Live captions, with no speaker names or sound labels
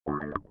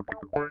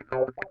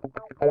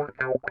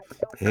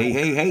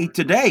Hey,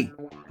 today,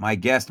 my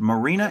guest,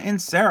 Marina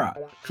Inserra.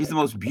 She's the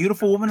most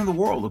beautiful woman in the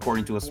world,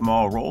 according to a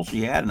small role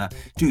she had in a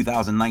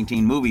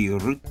 2019 movie,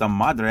 Ruta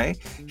Madre.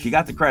 She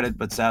got the credit,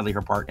 but sadly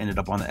her part ended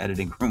up on the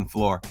editing room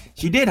floor.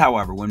 She did,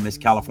 however, win Miss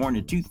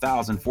California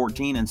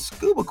 2014 and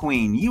Scuba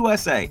Queen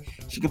USA.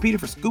 She competed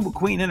for Scuba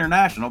Queen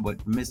International,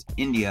 but Miss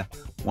India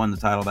won the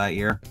title that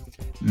year.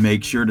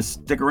 Make sure to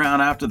stick around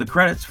after the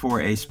credits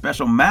for a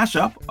special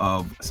mashup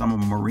of some of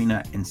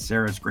Marina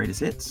Inserra's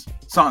greatest hits,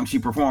 songs she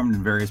performed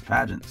in various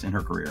pageants in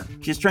her career.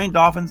 She's trained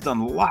dolphins,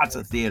 done lots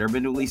of theater,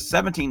 been to at least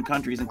 17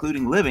 countries,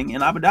 including living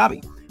in Abu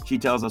Dhabi. She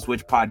tells us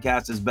which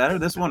podcast is better,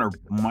 this one or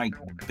Mike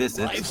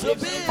Bissett.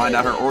 Find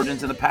out her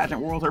origins in the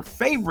pageant world, her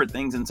favorite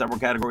things in several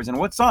categories, and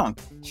what song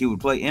she would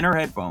play in her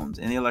headphones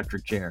in the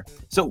electric chair.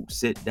 So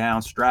sit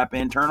down, strap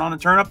in, turn on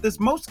and turn up this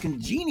most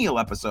congenial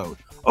episode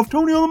of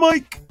Tony on the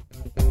Mic.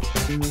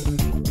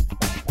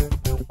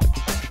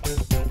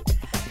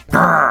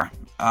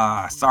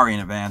 Sorry in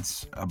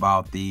advance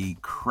about the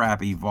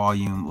crappy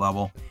volume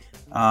level.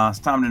 It's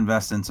time to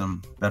invest in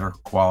some better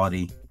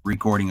quality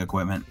recording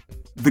equipment.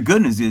 The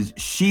good news is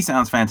she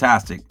sounds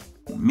fantastic.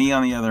 Me,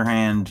 on the other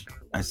hand,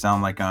 I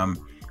sound like I'm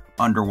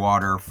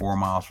underwater 4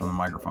 miles from the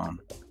microphone.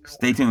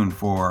 Stay tuned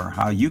for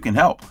how you can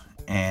help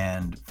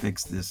and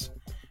fix this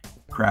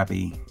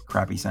crappy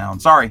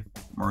sound. Sorry,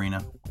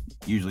 Marina.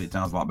 Usually it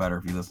sounds a lot better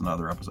if you listen to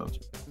other episodes.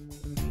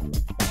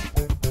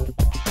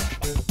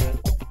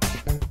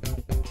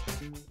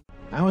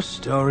 Our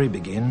story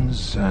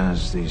begins,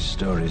 as these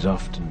stories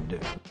often do.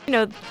 You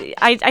know,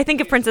 I think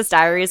of Princess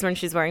Diaries when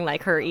she's wearing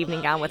like her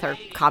evening gown with her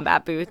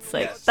combat boots.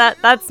 Like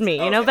that's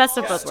me, you know, best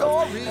of both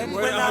worlds.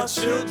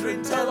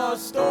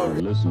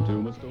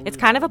 It's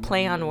kind of a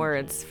play on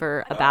words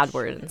for a bad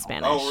word in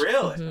Spanish. Oh,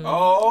 really? Mm-hmm.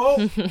 Oh,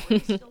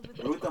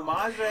 Ruta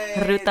Madre.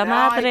 Ruta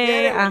Now I Madre,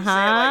 get it when you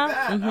say it like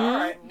that. Mm-hmm. All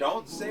right,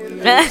 don't say it.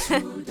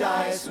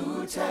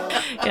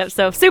 Yeah,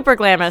 so super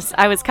glamorous.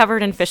 I was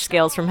covered in fish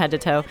scales from head to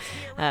toe.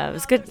 It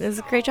was good. It was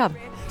a great job.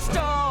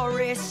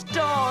 Story,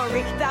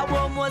 that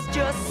one was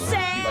just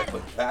saying. You like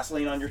put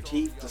Vaseline on your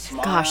teeth to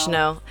smile? Gosh,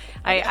 no.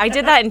 I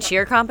did that in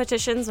cheer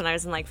competitions when I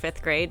was in like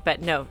 5th grade,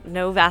 but no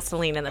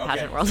Vaseline in the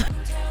pageant world.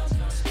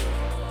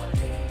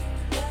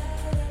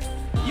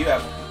 You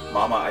have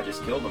Mama, I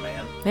Just Killed a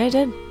Man. Yeah, I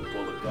did. Who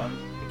pulled a gun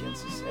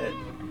against his head.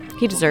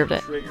 He deserved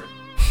it. Trigger.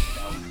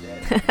 Now he's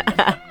dead.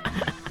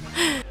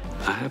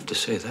 I have to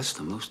say, that's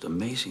the most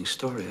amazing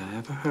story I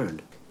ever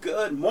heard.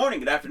 Good morning,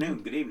 good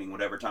afternoon, good evening,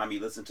 whatever time you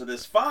listen to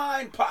this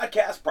fine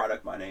podcast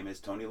product. My name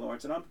is Tony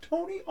Lawrence, and I'm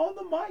Tony on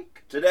the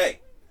Mic. Today,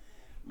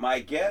 my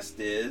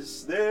guest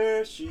is,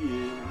 there she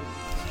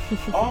is,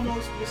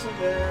 almost Miss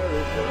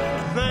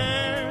America.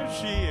 There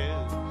she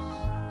is,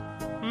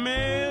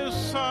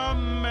 Miss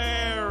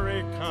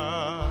America.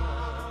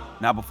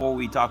 Now, before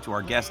we talk to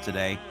our guest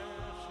today,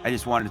 I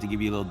just wanted to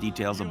give you a little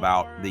details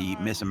about the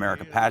Miss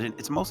America pageant.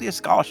 It's mostly a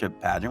scholarship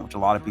pageant, which a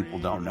lot of people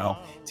don't know.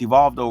 It's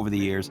evolved over the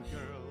years.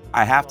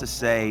 I have to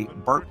say,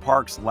 Burt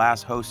Parks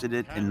last hosted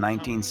it in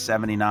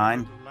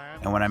 1979,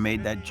 and when I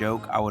made that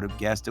joke, I would have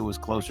guessed it was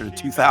closer to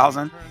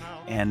 2000,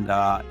 and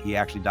he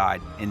actually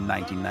died in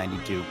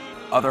 1992.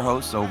 Other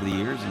hosts over the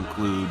years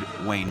include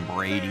Wayne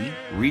Brady,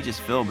 Regis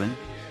Philbin,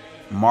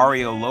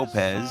 Mario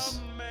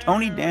Lopez,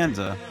 Tony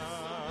Danza,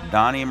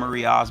 Donnie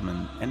Marie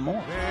Osmond, and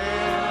more.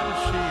 There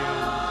she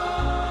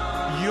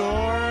is, your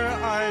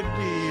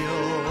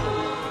ideal.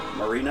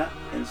 Marina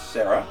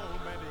Inserra.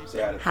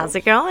 How's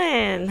it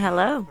going?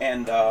 Hello.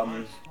 And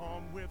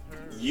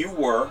you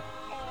were...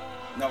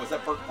 No, was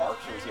that Burt Parks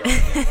or was he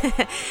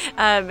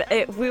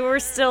already? We were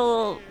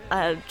still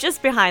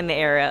just behind the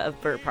era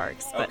of Burt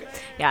Parks. But Okay.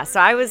 yeah, so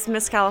I was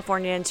Miss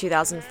California in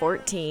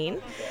 2014.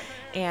 Okay.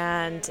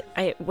 And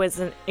it was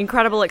an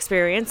incredible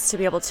experience to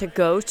be able to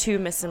go to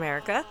Miss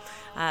America.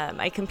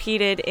 I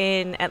competed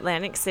in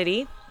Atlantic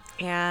City,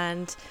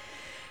 and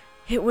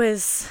it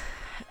was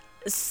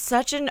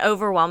such an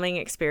overwhelming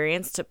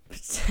experience to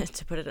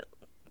put it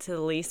to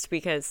the least,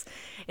 because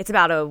it's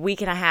about a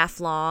week and a half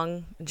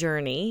long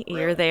journey.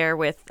 Really? You're there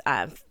with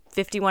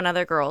 51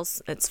 other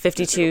girls. It's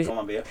 52. District of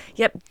Columbia.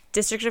 Yep,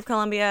 District of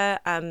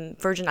Columbia.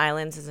 Virgin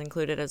Islands is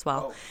included as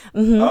well. Oh.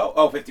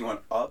 Mm-hmm. 51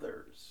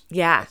 others.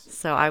 Yeah,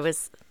 so I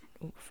was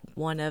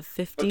one of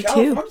 52. But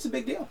California's a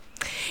big deal.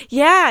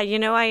 Yeah, you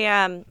know,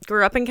 I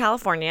grew up in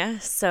California,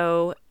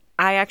 so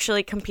I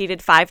actually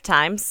competed 5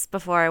 times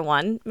before I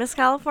won Miss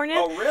California.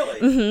 Oh, really?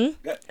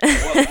 Mm-hmm.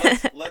 Well,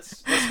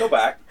 let's go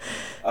back.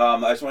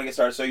 I just want to get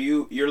started. So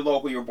you're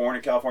local. You were born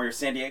in California,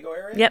 San Diego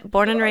area? Yep,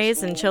 born and High raised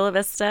school? in Chula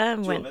Vista.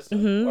 Chula Vista?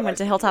 Went What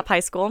to high Hilltop school? High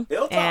School.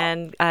 Hilltop?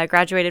 And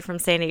graduated from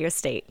San Diego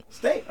State.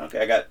 State.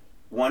 Okay, I got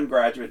one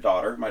graduate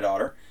daughter, my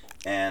daughter,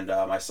 and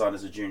my son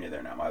is a junior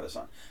there now, my other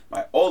son.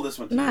 My oldest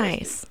went to Nice.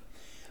 university.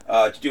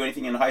 Did you do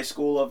anything in high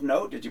school of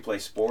note? Did you play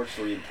sports?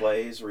 Were you in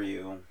plays? Were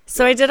you...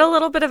 So I did a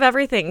little bit of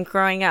everything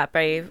growing up.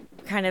 I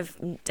kind of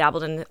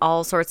dabbled in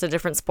all sorts of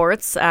different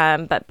sports,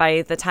 but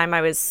by the time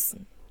I was,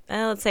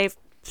 let's say,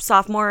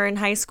 sophomore in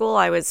high school,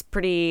 I was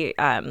pretty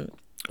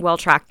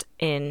well-tracked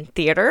in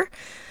theater.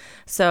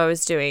 So I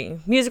was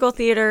doing musical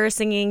theater,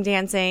 singing,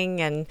 dancing,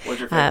 and What was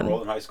your favorite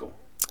role in high school?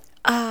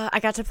 I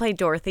got to play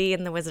Dorothy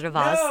in The Wizard of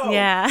Oz. No!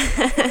 Yeah.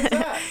 What was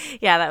that?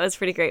 Yeah, that was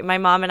pretty great. My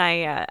mom and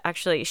I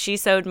actually, she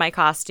sewed my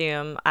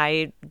costume.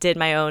 I did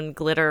my own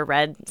glitter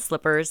red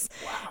slippers.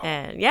 Wow.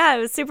 And yeah, it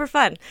was super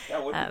fun.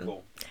 That would be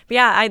cool. But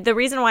yeah, the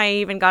reason why I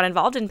even got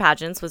involved in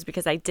pageants was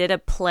because I did a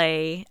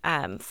play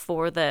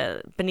for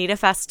the Bonita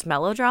Fest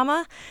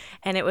melodrama,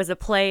 and it was a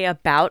play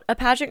about a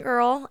pageant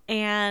girl,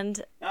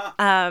 and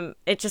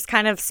it just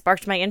kind of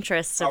sparked my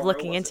interest of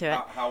looking into it.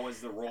 How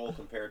was the role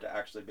compared to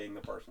actually being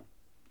the person?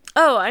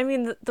 Oh, I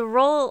mean, the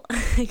role,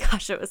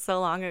 gosh, it was so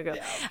long ago.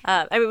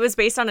 Yeah. I mean, it was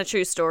based on a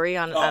true story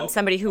on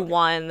somebody who okay.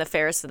 won the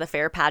Fairest of the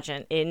Fair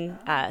pageant in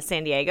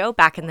San Diego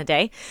back in the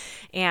day.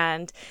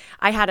 And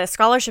I had a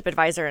scholarship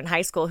advisor in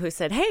high school who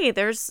said, hey,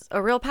 there's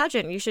a real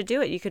pageant. You should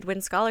do it. You could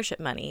win scholarship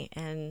money.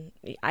 And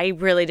I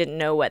really didn't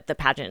know what the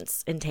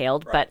pageants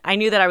entailed, but I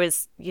knew that I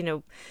was,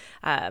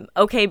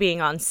 okay being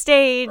on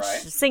stage,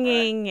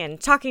 singing and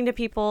talking to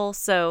people.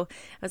 So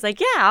I was like,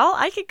 yeah,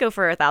 I could go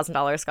for a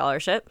 $1,000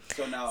 scholarship.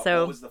 So now,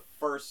 what was the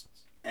first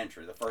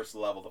entry, the first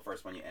level, the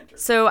first one you entered?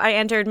 So I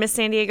entered Miss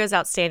San Diego's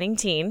Outstanding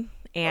Teen,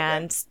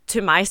 and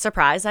to my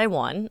surprise, I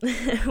won,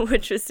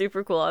 which was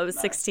super cool. I was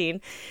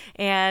 16,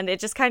 and it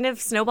just kind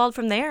of snowballed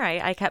from there.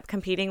 I kept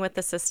competing with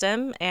the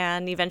system,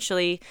 and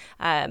eventually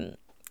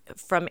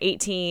from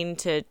 18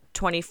 to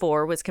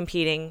 24 was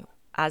competing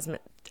as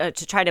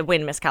to try to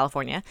win Miss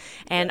California.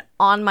 And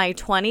on my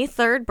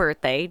 23rd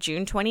birthday,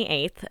 June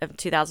 28th of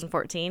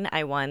 2014,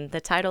 I won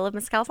the title of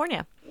Miss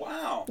California.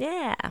 Wow.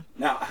 Yeah.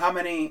 Now, how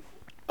many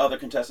other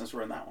contestants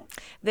were in that one?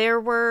 There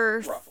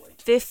were Roughly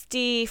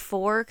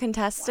 54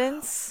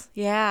 contestants.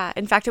 Wow. Yeah.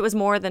 In fact, it was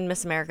more than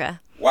Miss America.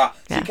 Wow.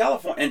 Yeah. See,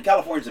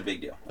 California's a big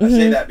deal. I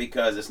say that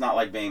because it's not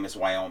like being Miss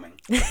Wyoming.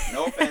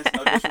 No offense,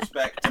 no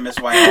disrespect to Miss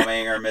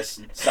Wyoming or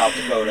Miss South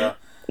Dakota.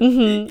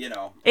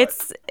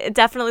 It's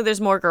definitely,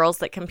 there's more girls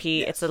that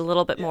compete. Yes. It's a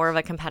little bit more of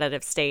a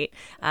competitive state.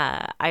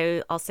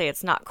 I'll say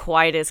it's not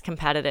quite as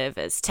competitive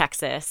as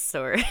Texas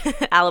or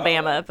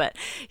Alabama, but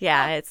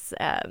yeah,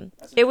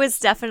 it was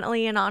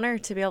definitely an honor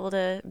to be able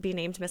to be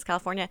named Miss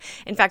California.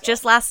 In fact,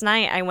 just last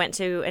night I went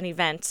to an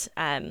event,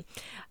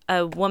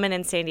 a woman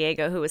in San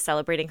Diego who was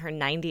celebrating her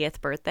 90th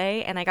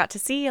birthday, and I got to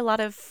see a lot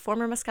of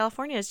former Miss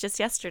Californias just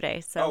yesterday.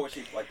 So, was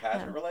she like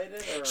pageant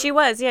related? Or? She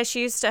was, yeah.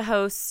 She used to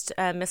host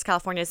Miss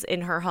California's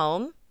in her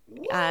home.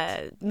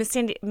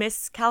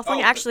 Miss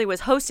California actually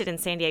was hosted in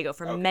San Diego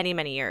for many,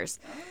 many years.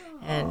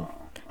 And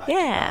I did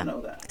not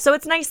know that. so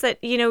it's nice that,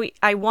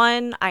 I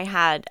won. I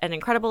had an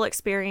incredible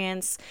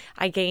experience.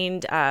 I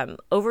gained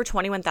over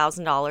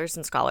 $21,000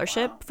 in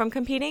scholarship from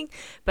competing.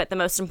 But the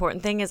most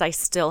important thing is I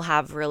still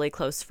have really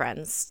close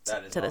friends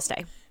to this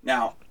day.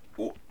 Now,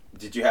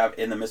 did you have,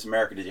 in the Miss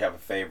America, did you have a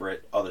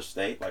favorite other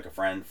state, like a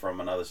friend from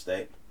another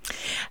state?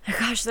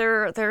 Gosh,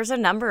 there's a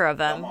number of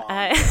them. Come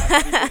on. You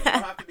don't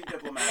have to be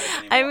diplomatic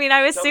anymore. I mean,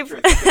 I was Tell super.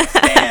 the truth. You couldn't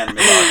stand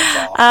Miss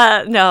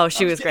Arkansas. No,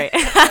 she was great.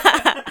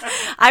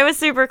 I was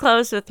super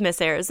close with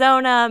Miss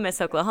Arizona, Miss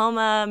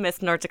Oklahoma,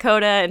 Miss North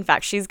Dakota. In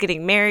fact, she's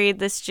getting married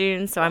this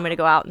June, so I'm going to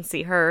go out and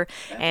see her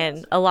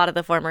and a lot of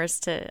the formers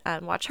to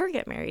watch her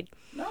get married.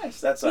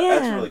 Nice. That's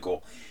really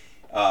cool.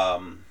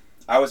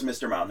 I was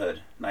Mr. Mount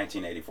Hood,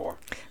 1984.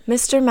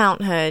 Mr.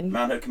 Mount Hood.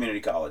 Mount Hood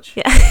Community College.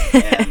 Yeah.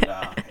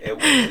 And it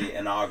was the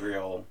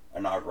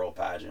inaugural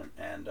pageant,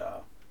 and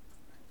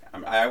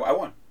I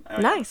won.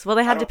 Nice. Well,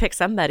 they had to pick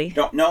somebody.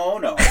 No.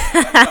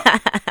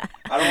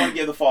 I don't want to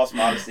give the false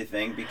modesty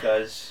thing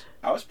because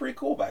I was pretty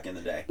cool back in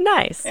the day.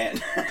 Nice.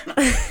 And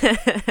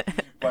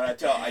but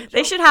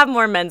they should have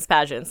more men's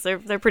pageants. They're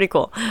pretty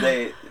cool.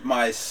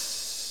 My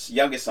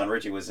youngest son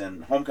Richie was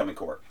in homecoming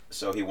court,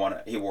 so he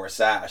wore a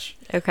sash.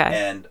 Okay.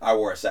 And I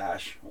wore a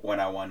sash when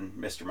I won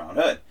Mr. Mount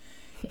Hood.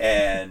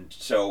 And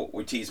so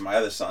we teased my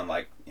other son,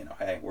 like,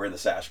 hey, we're in the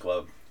sash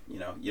club.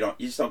 You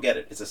just don't get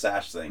it. It's a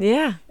sash thing.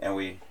 Yeah.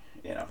 And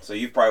so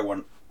you've probably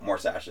won more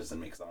sashes than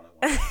me because I only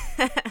won.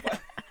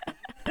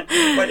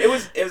 But it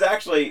was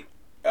actually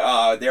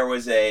there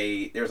was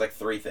like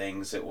three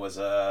things. It was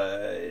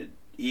a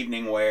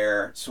evening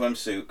wear,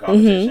 swimsuit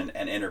competition,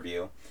 and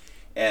interview.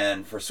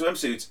 And for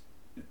swimsuits,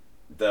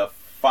 the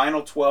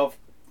final 12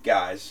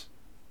 guys,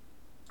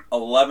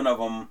 11 of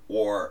them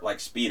wore like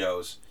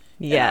Speedos.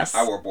 Yes.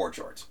 I wore board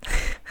shorts.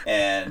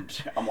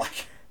 And I'm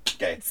like,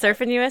 okay.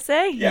 Surfing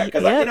USA? Yeah,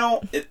 because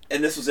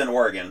and this was in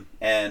Oregon,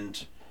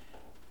 and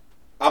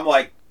I'm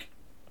like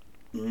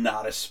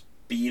not a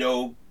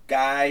Speedo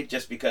guy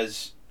just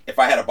because if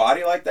I had a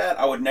body like that,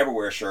 I would never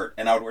wear a shirt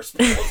and I would wear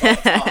Speedos all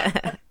the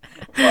time.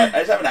 But I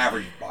just have an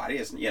average body,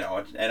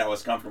 and I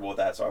was comfortable with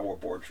that, so I wore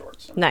board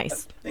shorts.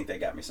 Nice. I think they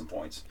got me some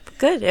points.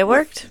 Good, it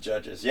worked. The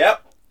judges,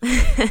 yep.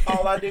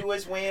 All I do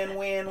is win.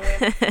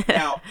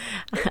 Now,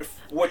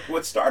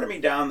 what started me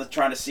down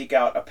trying to seek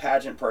out a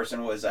pageant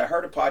person was I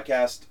heard a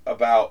podcast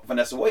about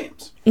Vanessa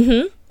Williams.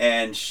 Mm-hmm.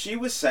 And she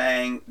was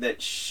saying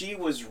that she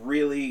was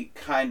really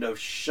kind of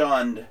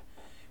shunned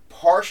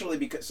partially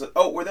because,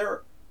 were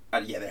there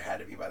Yeah, there had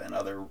to be by then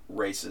other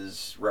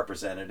races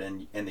represented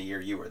in the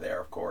year you were there,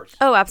 of course.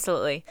 Oh,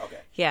 absolutely. Okay.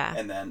 Yeah.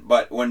 And then,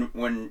 but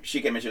when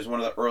she came in, she was one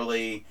of the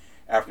early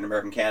African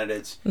American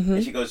candidates,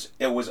 and she goes,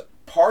 it was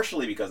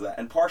partially because of that,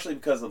 and partially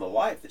because of the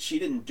life that she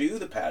didn't do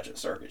the pageant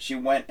circuit. She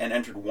went and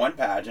entered one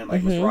pageant,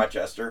 like Miss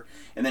Rochester,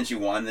 and then she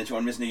won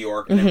Miss New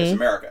York, and then Miss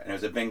America, and it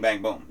was a bing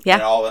bang boom. Yeah.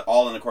 And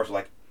all in the course of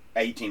like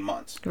 18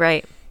 months.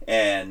 Right.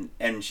 And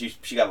she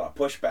got a lot of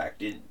pushback.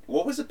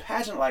 What was the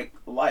pageant like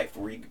life?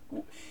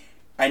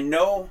 I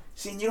know.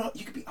 See, you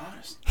could be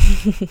honest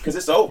because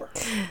it's over,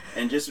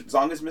 and just as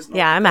long as Miss North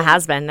I'm a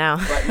has-been now.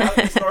 Right now, that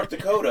Miss North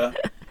Dakota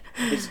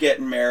is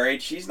getting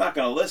married. She's not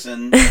going to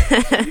listen. So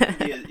you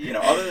can be,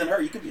 other than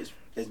her, you can be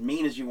as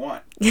mean as you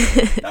want.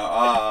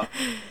 Now,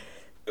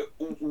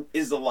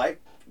 is the life,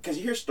 because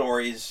you hear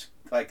stories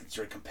like it's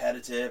sort of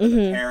competitive, and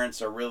the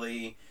parents are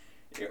really.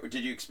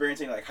 Did you experience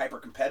any like hyper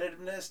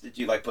competitiveness? Did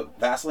you like put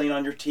Vaseline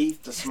on your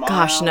teeth to smile?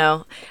 Gosh,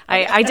 no.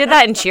 I did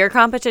that in cheer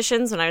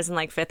competitions when I was in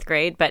like 5th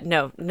grade, but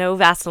no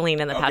Vaseline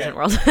in the pageant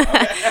world.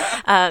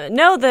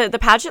 No, the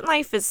pageant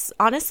life is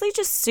honestly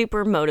just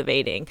super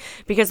motivating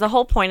because the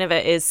whole point of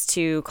it is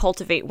to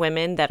cultivate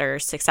women that are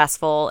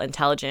successful,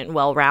 intelligent,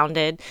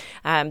 well-rounded.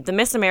 The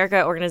Miss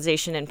America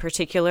organization in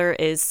particular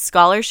is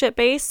scholarship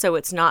based, so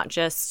it's not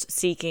just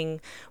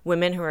seeking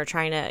women who are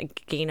trying to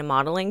gain a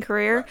modeling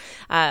career.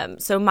 Right.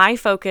 So my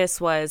focus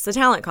was the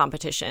talent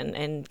competition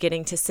and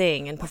getting to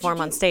sing and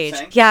perform on stage.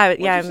 Sing?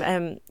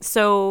 Yeah.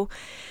 So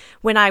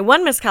when I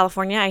won Miss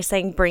California, I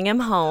sang "Bring Him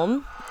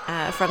Home"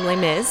 from Les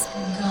Mis.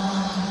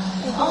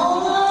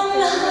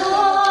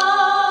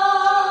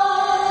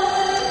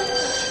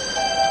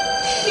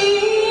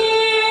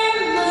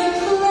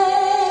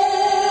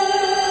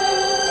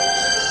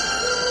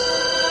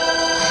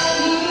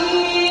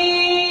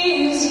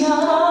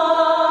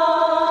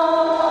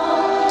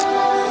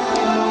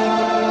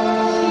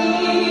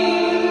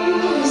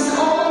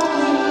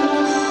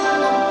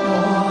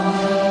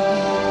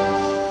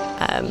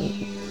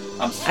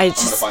 I'm going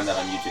to find that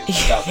on YouTube.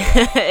 It's out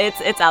there.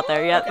 It's out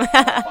there, yep. Okay,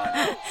 I'll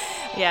find it.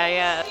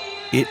 Yeah.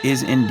 It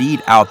is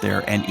indeed out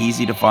there and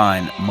easy to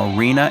find.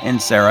 Marina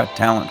Inserra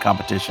Talent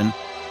Competition,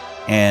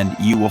 and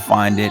you will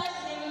find it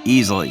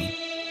easily.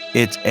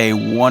 It's a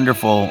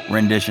wonderful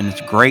rendition. It's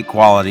great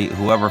quality.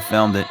 Whoever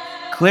filmed it,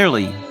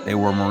 clearly they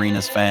were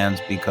Marina's fans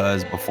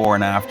because before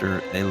and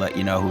after they let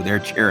you know who they're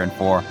cheering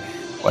for.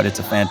 But it's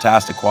a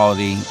fantastic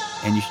quality,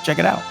 and you should check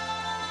it out.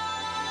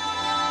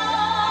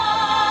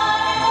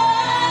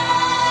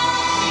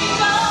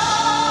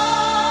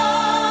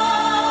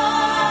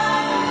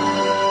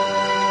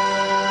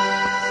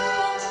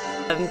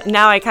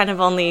 Now I kind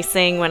of only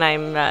sing when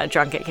I'm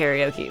drunk at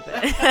karaoke.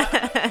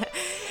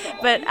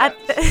 But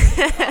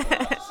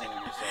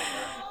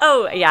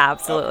oh yeah,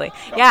 absolutely.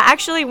 Yeah,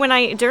 actually,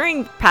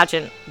 during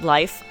pageant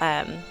life,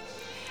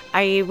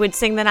 I would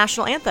sing the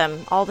national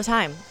anthem all the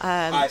time.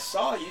 I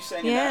saw you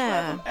sing the national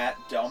anthem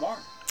at Del Mar.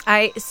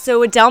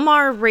 So at Del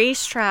Mar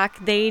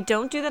Racetrack, they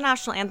don't do the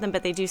national anthem,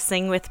 but they do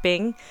Sing with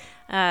Bing.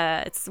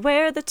 It's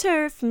where the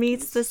turf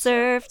meets the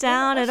surf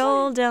down at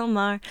Old Del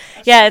Mar.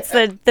 Yeah, it's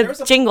the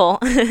jingle.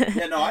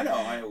 Yeah, no, I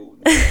know.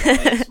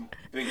 It's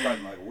big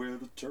front like where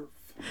the turf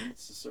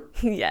meets the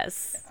surf.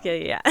 Yes.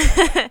 Yeah.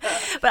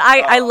 But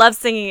I love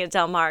singing at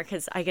Del Mar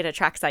because I get a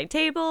trackside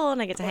table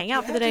and I get to hang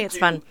out for the day. It's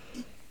fun.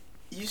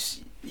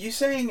 You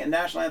sang a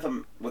national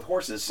anthem with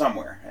horses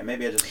somewhere, and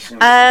maybe I just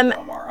assumed it was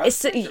Del Mar.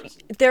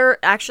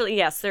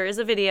 There is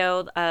a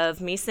video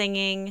of me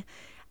singing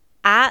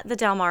at the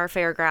Del Mar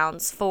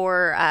Fairgrounds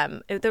for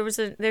there's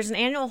an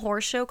annual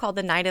horse show called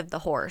the Night of the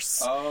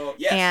Horse. Oh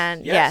yes,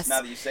 and yes.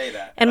 Now that you say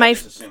that, and I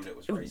just assumed it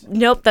was racing.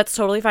 Nope, that's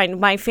totally fine.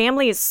 My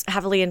family is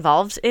heavily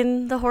involved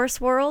in the horse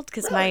world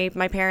because Really?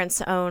 my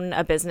parents own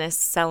a business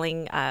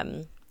selling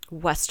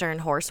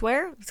Western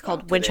horseware. It's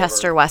called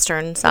Winchester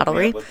Western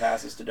Saddlery. With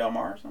passes to Del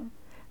Mar or something?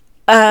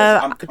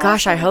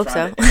 Gosh, I hope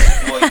so.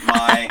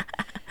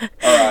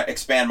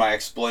 Expand my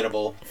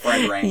exploitable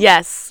friend range.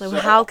 Yes. So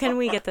how can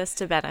we get this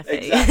to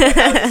benefit? Exactly.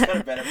 How is this going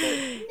to benefit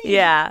me?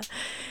 Yeah.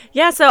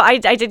 So I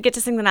did get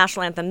to sing the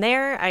national anthem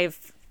there.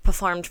 I've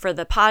performed for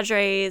the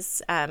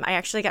Padres. I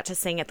actually got to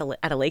sing at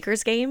a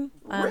Lakers game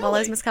while I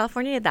was Miss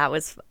California. That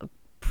was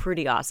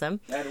pretty awesome.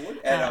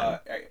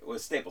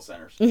 Was Staples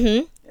Centers.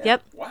 Mm-hmm. Yeah.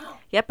 Yep. Wow.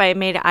 Yep. I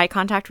made eye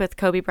contact with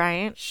Kobe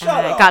Bryant. Shut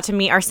up. Got to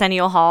meet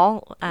Arsenio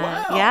Hall.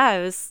 Wow. Yeah,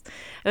 it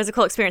was a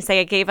cool experience.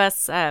 They gave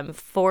us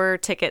 4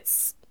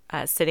 tickets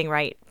sitting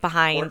right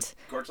behind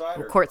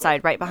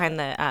courtside, right behind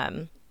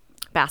the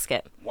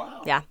basket.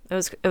 Wow. Yeah, it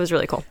was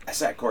really cool. I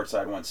sat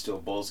courtside once to a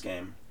Bulls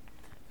game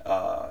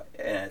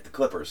at the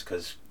Clippers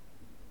because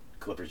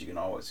Clippers you can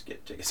always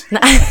get tickets.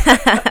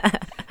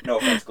 No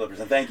offense,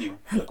 Clippers, and thank you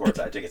for the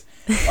courtside tickets.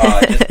 Just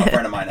a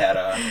friend of mine had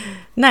a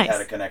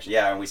connection.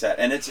 Yeah, and we sat,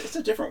 and it's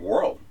a different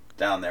world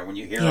down there when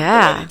you hear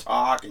them they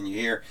talk and you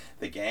hear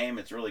the game.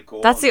 It's really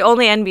cool. That's the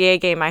only NBA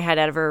game I had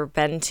ever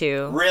been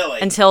to. Really?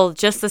 Until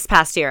just this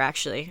past year,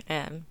 actually.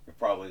 It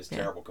probably is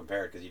terrible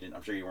compared because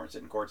I'm sure you weren't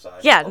sitting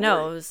courtside. Yeah,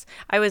 no,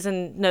 I was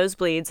in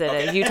nosebleeds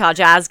at a Utah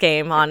Jazz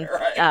game on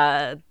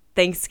right.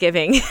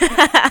 Thanksgiving.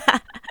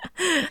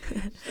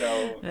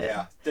 So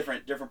yeah,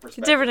 different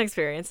perspective. Different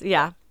experience,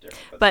 yeah.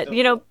 Different, But still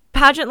you know, cool.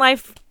 pageant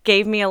life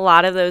gave me a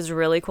lot of those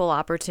really cool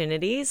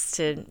opportunities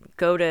to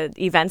go to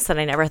events that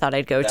I never thought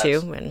I'd go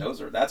to. And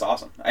That's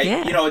awesome.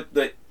 Yeah. You know,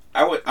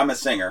 I'm a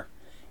singer,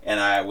 and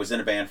I was in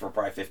a band for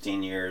probably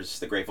 15 years,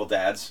 the Grateful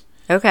Dads.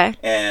 okay.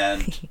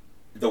 And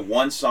the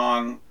one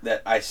song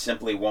that I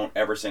simply won't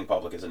ever sing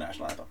public is a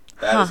national anthem.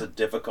 That is a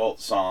difficult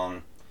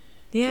song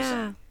to Yeah.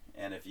 sing.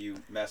 And if you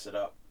mess it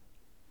up,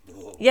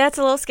 whoa. Yeah, it's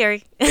a little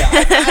scary. Yeah,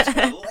 I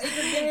imagine a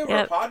Laker game or a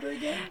Yep. Padre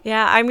game.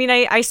 Yeah, I mean,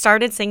 I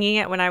started singing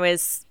it when I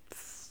was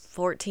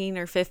 14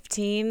 or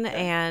 15,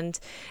 and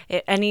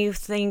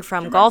anything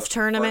from Do you golf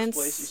remember the tournaments.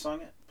 First place you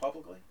sung it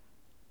publicly?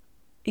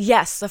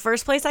 Yes, the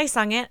first place I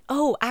sung it.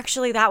 Oh,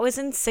 actually, that was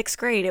in 6th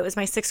grade. It was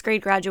my 6th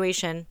grade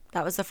graduation.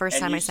 That was the first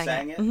And time you I sang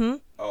sang it. it? Hmm.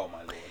 Oh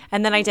my lord.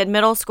 And then I did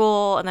middle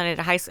school, and then I did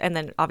high, and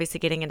then obviously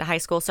getting into high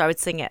school. So I would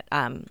sing at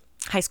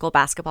high school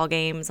basketball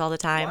games all the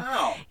time.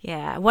 Wow.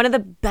 Yeah, one of the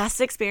best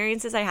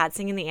experiences I had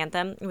singing the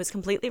anthem. It was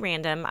completely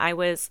random. I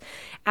was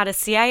at a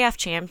CIF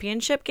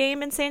championship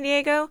game in San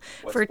Diego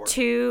What for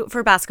sport?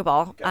 for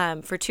basketball,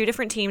 Okay. for 2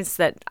 different teams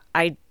that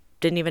I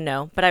didn't even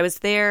know. But I was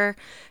there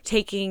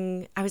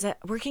working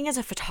as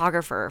a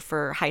photographer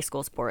for high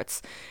school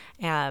sports,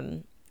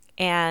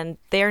 and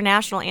their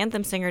national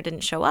anthem singer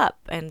didn't show up,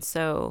 and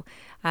so.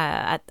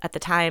 At the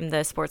time, the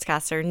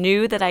sportscaster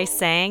knew that I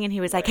sang, and he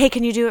was like, "Hey,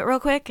 can you do it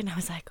real quick?" And I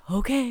was like,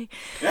 "Okay."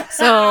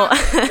 So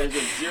There's a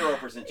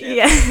 0% chance.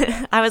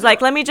 yeah, I was like,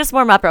 "Let me just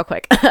warm up real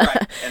quick."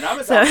 Right. And I'm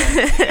a so, I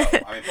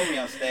mean, put me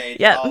on stage.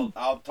 Yeah.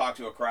 I'll talk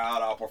to a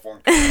crowd. I'll perform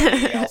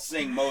comedy. I'll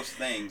sing most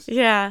things.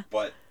 Yeah,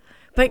 But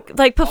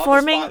like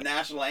performing. on the spot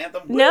national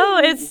anthem. No,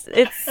 woo! it's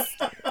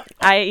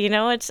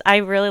I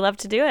really love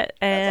to do it,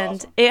 and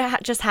awesome.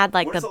 it just had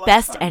like When's the the last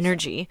best time you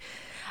energy.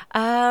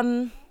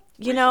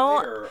 You Recently, know,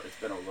 or it's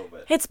been a little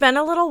bit. it's been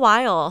a little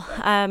while.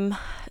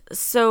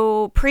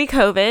 So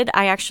pre-COVID,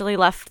 I actually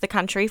left the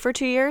country for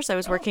 2 years. I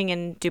was working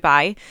in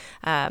Dubai.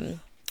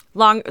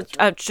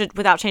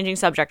 Without changing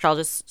subject,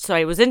 so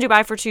I was in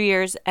Dubai for 2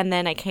 years, and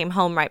then I came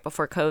home right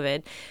before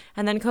COVID,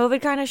 and then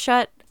COVID kind of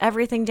shut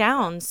everything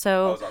down. That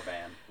So was our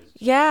band.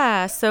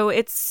 yeah, so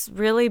it's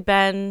really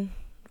been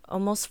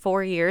almost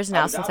 4 years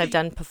now Abu since Dhabi? I've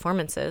done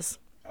performances.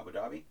 Abu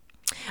Dhabi.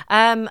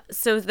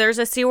 So there's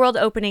a SeaWorld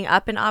opening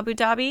up in Abu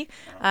Dhabi,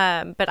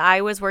 but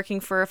I was working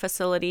for a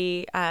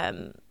facility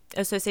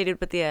associated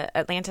with the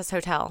Atlantis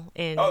Hotel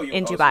in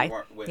Dubai. So you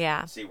weren't with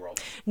Yeah. SeaWorld.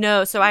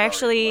 No, so I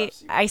already left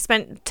SeaWorld. I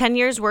spent 10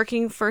 years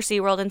working for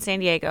SeaWorld in San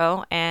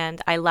Diego,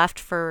 and I left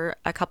for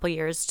a couple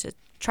years to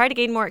try to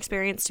gain more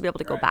experience to be able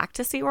to go Right. back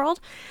to SeaWorld.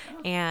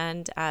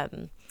 And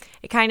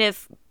it kind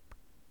of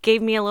gave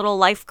me a little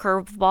life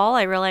curveball.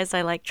 I realized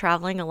I like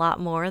traveling a lot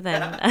more than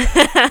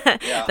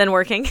than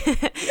working.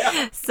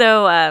 Yeah.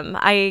 So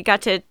I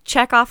got to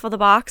check off of the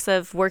box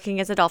of working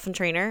as a dolphin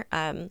trainer,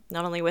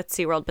 not only with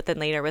SeaWorld, but then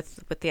later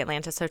with the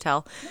Atlantis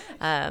Hotel.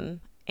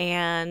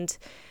 And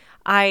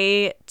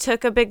I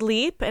took a big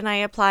leap, and I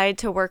applied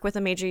to work with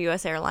a major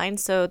U.S. airline.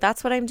 So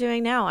that's what I'm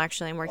doing now,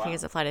 actually. I'm working Wow.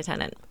 as a flight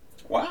attendant.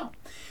 Wow.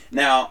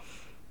 Now,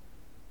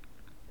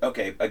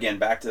 okay, again,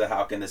 back to the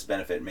how can this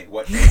benefit me?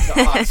 What are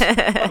the odds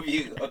of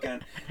you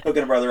hooking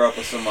a brother up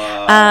with some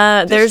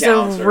There's a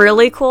discounts or-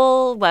 really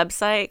cool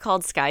website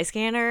called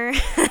Skyscanner.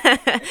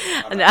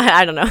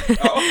 I don't know.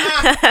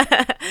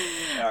 Oh.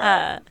 All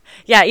right.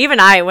 Yeah, even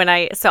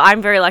so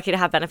I'm very lucky to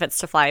have benefits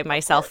to fly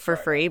myself for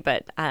free,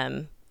 but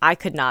I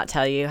could not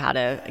tell you how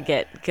to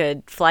get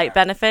good flight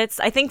benefits.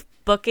 I think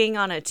booking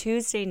on a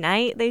Tuesday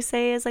night, they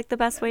say, is like the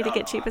best way to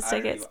get cheapest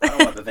tickets. I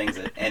don't want the things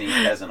that any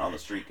peasant on the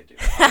street could do.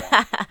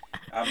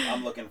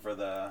 I'm looking for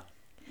the,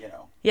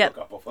 Yep.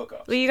 hookup of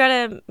hookups. Well, you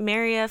gotta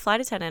marry a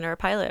flight attendant or a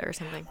pilot or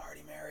something. I'm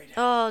already married.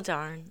 Oh,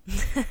 darn.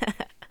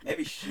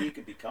 Maybe she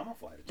could become a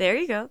flight attendant. There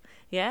you go.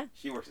 Yeah.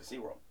 She works at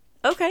SeaWorld.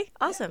 Okay,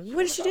 awesome. She's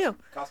What in did she the do?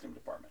 Costume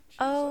department. She's,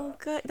 Oh,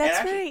 good. and That's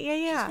actually, right.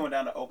 Yeah. She's going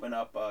down to open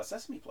up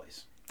Sesame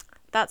Place.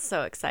 That's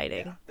so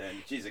exciting. Yeah, then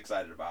she's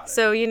excited about it.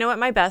 So, you know what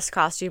my best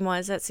costume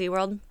was at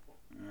SeaWorld?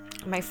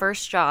 My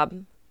first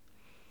job.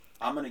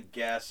 I'm going to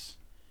guess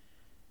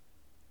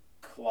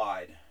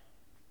Clyde.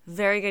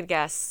 Very good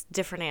guess.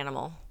 Different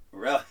animal.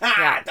 Really?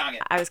 Yeah. Dang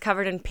it. I was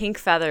covered in pink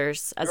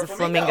feathers as You're a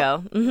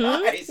flamingo.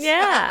 Mhm. Nice.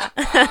 Yeah.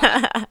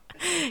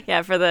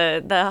 Yeah, for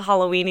the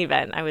Halloween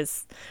event. I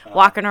was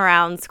walking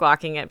around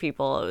squawking at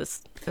people. It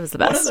was the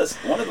best.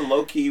 One of the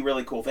low-key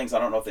really cool things, I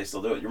don't know if they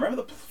still do it. You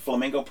remember the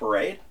flamingo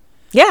parade?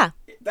 Yeah.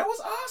 That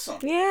was awesome.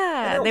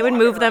 Yeah. And They would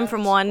walking move them around from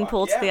and one squawk-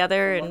 pool to the yeah,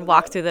 other from one and to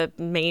walk the through the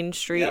main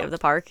street Yep. of the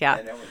park. Yeah.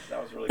 And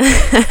that was really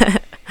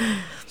cool.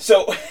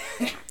 So,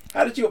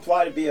 how did you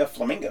apply to be a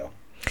flamingo?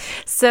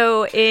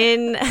 So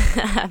in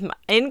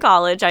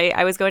college,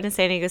 I was going to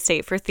San Diego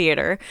State for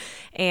theater,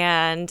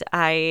 and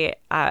I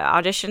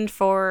auditioned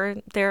for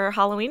their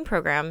Halloween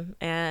program,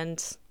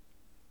 and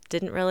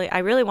I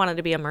really wanted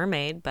to be a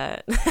mermaid,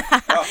 but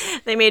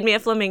they made me a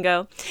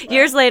flamingo.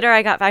 Years later,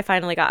 I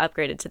finally got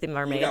upgraded to the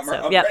mermaid.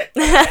 Yep.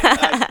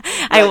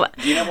 Nice.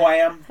 Do you know who I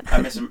am?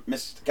 I'm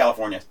Miss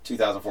California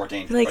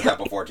 2014. Like, or was that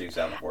before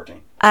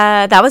 2014?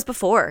 That was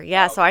before.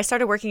 Yeah. So I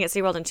started working at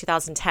SeaWorld in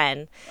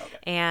 2010. Okay.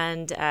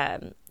 And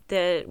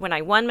when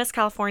I won Miss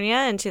California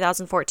in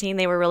 2014,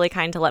 they were really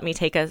kind to let me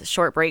take a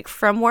short break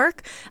from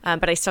work.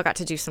 But I still got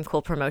to do some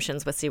cool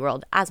promotions with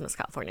SeaWorld as Miss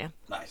California.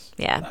 Nice.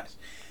 Yeah. Nice.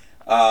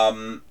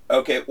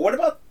 Okay, what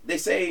about, they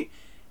say,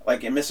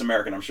 like in Miss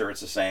America, and I'm sure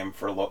it's the same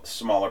for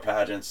smaller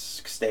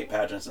pageants, state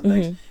pageants and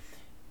things,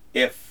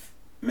 if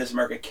Miss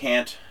America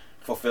can't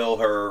fulfill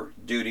her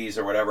duties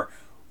or whatever,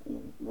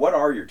 what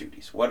are your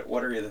duties? What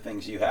are the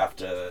things you have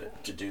to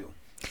do?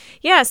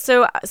 Yeah,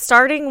 so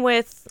starting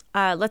with,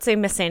 let's say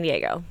Miss San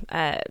Diego,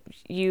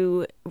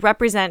 you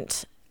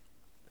represent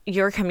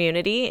your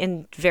community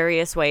in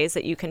various ways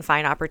that you can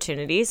find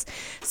opportunities.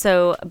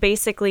 So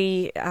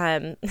basically,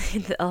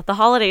 the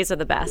holidays are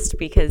the best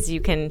because you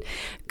can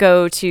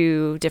go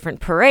to different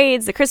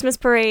parades, the Christmas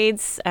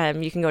parades.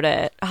 You can go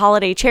to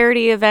holiday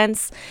charity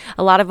events.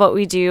 A lot of what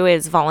we do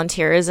is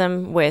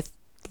volunteerism with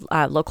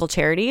local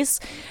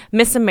charities.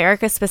 Miss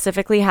America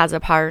specifically has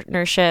a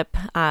partnership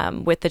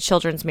with the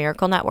Children's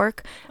Miracle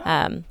Network.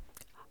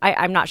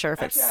 I'm not sure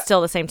if it's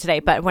still the same today,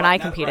 but when I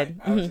competed.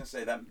 Right. I was going to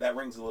say, that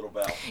rings a little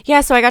bell.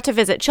 Yeah, so I got to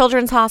visit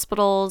children's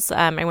hospitals.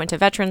 I went to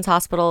veterans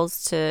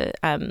hospitals to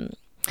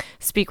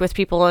speak with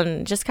people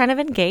and just kind of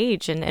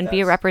engage and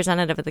be a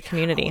representative of the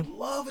community. I would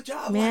love a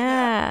job like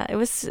that. It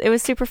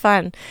was super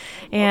fun.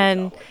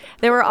 And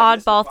there were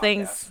oddball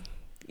things.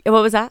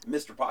 What was that?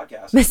 Mr.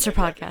 Podcast. Mr.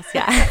 Podcast,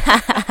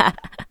 yeah.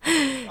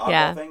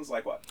 Oddball things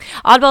like what?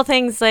 Oddball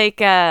things like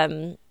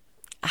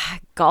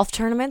golf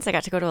tournaments. I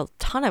got to go to a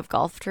ton of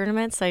golf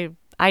tournaments.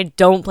 I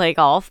don't play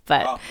golf,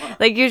 but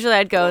like usually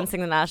I'd go and sing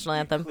the national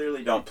anthem. You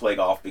clearly don't play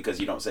golf because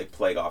you don't say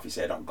play golf. You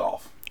say I don't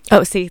golf.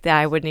 Oh, see, that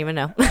I wouldn't even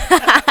know.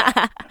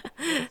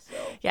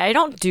 Yeah, I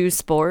don't do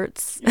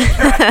sports.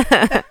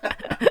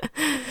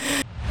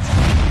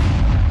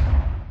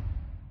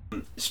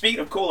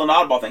 Speaking of cool and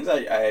oddball things,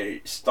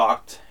 I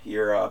stalked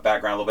your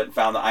background a little bit and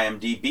found the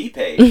IMDb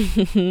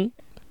page.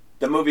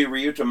 The movie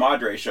Ruta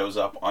Madre shows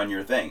up on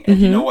your thing. And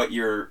do you know what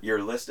you're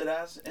listed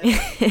as?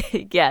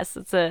 Yes,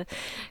 it's a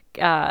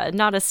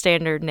not a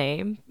standard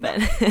name. But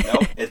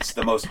no, it's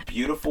the most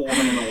beautiful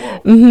woman in the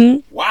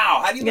world.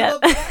 Wow, how do you know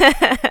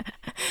that?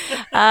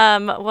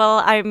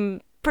 Well,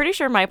 I'm pretty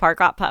sure my part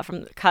got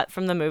cut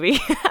from the movie.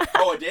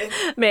 Oh, it did?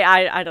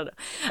 I don't know.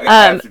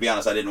 I have to be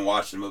honest, I didn't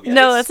watch the movie.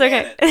 No, that's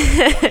okay.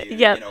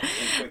 Yeah.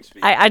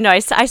 I know. I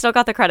still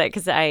got the credit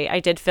because I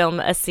did film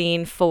a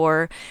scene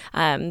for.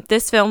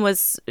 This film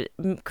was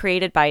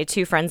created by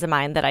two friends of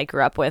mine that I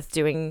grew up with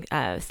doing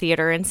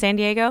theater in San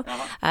Diego.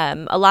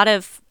 A lot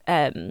of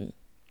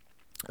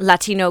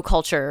Latino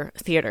culture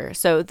theater.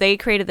 So they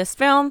created this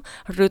film,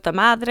 Ruta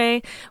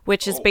Madre,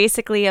 which is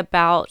basically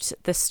about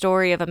the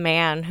story of a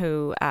man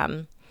who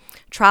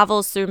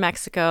travels through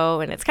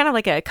Mexico, and it's kind of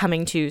like a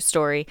coming to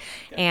story.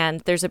 Okay.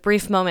 And there's a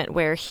brief moment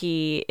where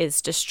he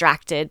is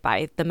distracted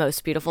by the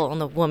most beautiful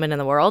woman in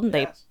the world. Yes.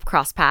 They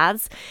cross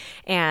paths,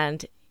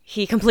 and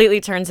he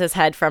completely turns his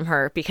head from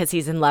her because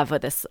he's in love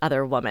with this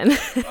other woman.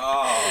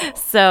 Oh.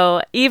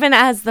 So even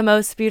as the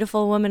most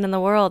beautiful woman in the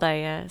world,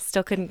 I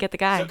still couldn't get the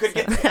guy.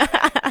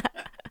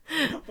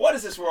 What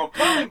is this world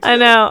coming to? I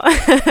know.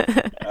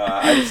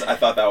 I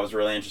thought that was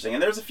really interesting.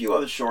 And there's a few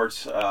other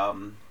shorts.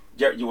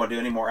 You want to do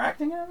any more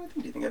acting and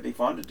everything? Do you think that'd be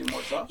fun to do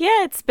more stuff?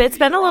 Yeah, it's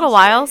been a little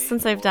while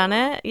since I've done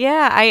it.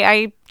 Yeah,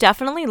 I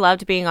definitely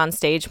loved being on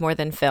stage more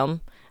than film.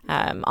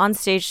 On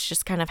stage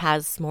just kind of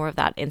has more of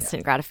that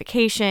instant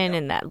gratification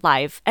and that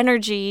live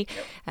energy.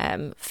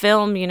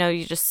 Film,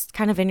 you're just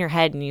kind of in your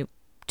head and you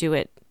do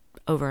it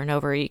over and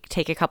over. You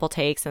take a couple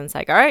takes and it's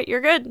like, all right, you're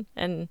good.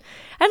 And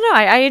I don't know,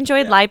 I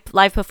enjoyed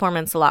live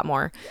performance a lot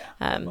more.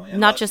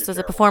 Not just as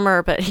a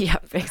performer, but yeah,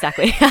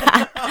 exactly.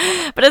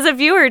 But as a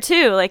viewer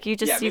too, like you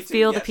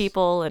feel the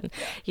people. And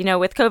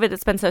with COVID,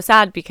 it's been so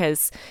sad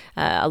because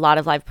a lot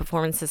of live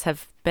performances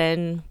have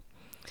been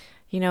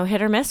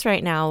hit or miss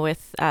right now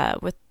with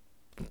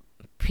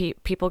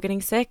people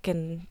getting sick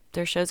and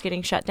their shows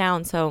getting shut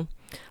down. So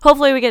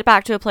hopefully we get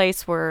back to a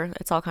place where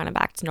it's all kind of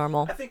back to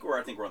normal. I think we're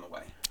on the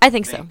way. I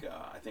think so.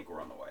 I think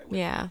we're on the way.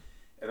 Yeah.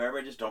 If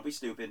everybody just don't be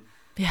stupid.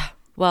 Yeah.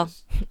 Well,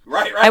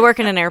 right. I work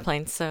in an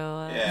airplane,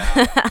 so.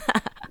 Yeah.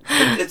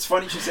 It's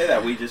funny you should say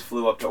that. We just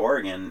flew up to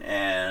Oregon,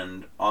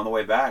 and on the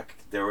way back,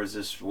 there was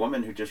this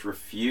woman who just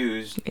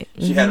refused.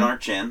 She had it on her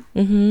chin.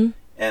 Mm-hmm.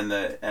 And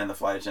the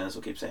flight attendants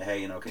will keep saying,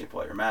 hey, can you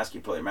pull out your mask?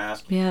 You pull your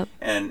mask. Yeah.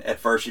 And at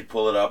first she'd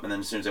pull it up, and then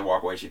as soon as they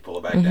walk away, she'd pull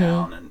it back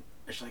down. And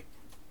it's like,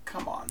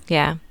 come on.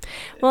 Yeah.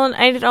 Well,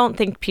 I don't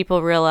think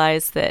people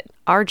realize that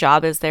our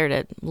job is there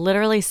to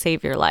literally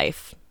save your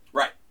life.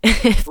 Right.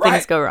 If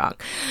things go wrong.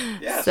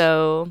 Yes.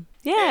 So,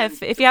 yeah,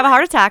 if you have a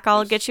heart attack,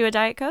 I'll get you a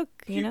Diet Coke.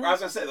 I was going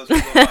to say, those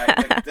people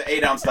like the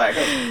 8-ounce Diet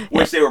Coke,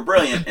 which they were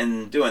brilliant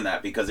in doing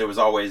that because there was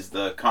always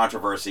the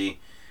controversy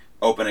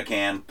open a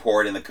can,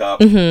 pour it in the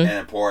cup, and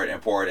then pour it,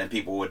 and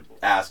people would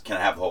ask, "Can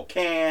I have the whole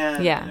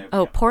can?" Yeah.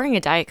 Oh, pouring a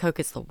Diet Coke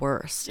is the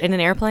worst. In an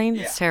airplane,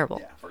 it's terrible.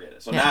 Yeah, forget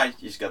it. So now you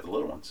just got the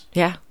little ones.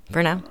 Yeah,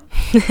 for now.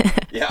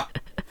 Yeah.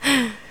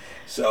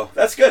 So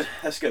that's good.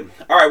 That's good.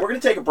 All right, we're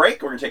going to take a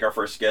break. We're going to take our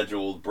first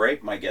scheduled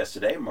break. My guest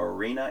today,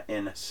 Marina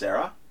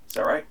Inserra. Is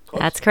that right? Close?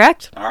 That's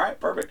correct. All right,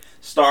 perfect.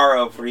 Star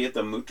of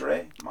Ruta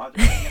Madre. I tried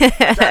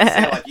to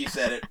say it like you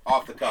said it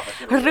off the cuff.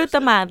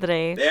 Ruta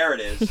Madre. There it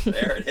is.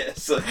 There it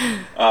is.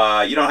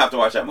 You don't have to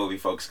watch that movie,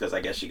 folks, because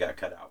I guess she got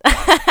cut out.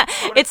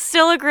 It's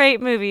still a great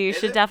movie. You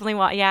should definitely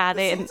watch. Yeah,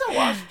 The scenes I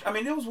watched, I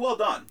mean, it was well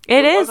done.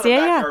 It is, wasn't a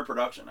yeah. backyard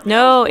production. I mean,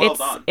 No, it was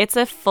well done. it's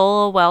a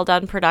full, well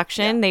done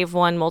production. Yeah. They've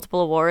won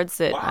multiple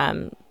awards at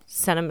Wow.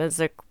 cinemas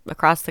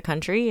across the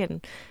country,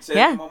 and Say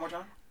that one more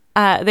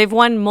time. they've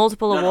won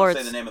multiple No, awards.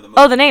 say the name of the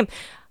movie. Oh, the name,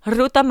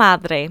 Ruta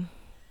Madre.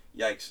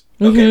 Yikes.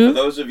 Okay, for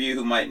those of you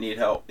who might need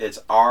help, it's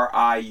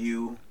Ruta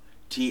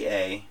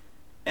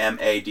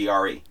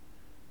Madre.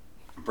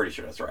 I'm pretty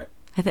sure that's right.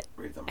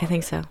 I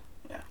think so.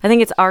 Yeah. I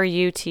think it's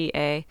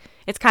Ruta.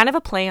 It's kind of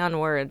a play on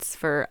words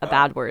for a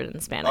bad word in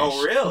Spanish.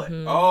 Oh,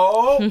 really?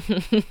 Oh.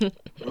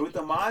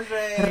 Ruta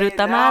Madre.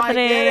 Ruta Now I get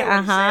Madre, it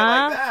when you say it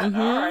like that.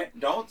 All right.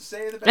 Don't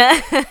say the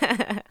bad word,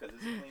 'cause it's a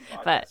clean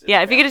podcast. But It's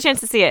yeah, if you get bad. a chance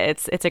to see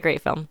it, it's a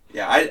great film.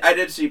 Yeah, I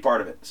did see part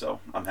of it, so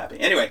I'm happy.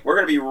 Anyway, we're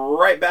going to be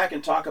right back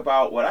and talk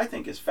about what I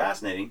think is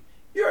fascinating.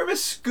 You're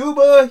Miss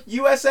Scuba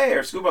USA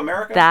or Scuba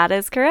America? That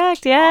is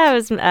correct. Yeah,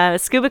 it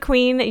was Scuba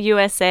Queen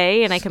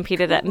USA, and I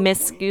competed at Miss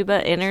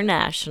Scuba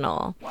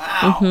International.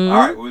 Wow. All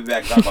right, we'll be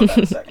back to talk about that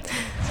in a second.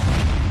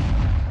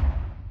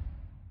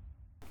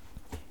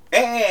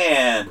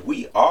 And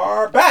we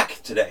are back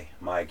today.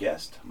 My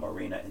guest,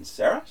 Marina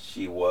Inserra.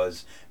 She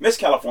was Miss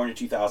California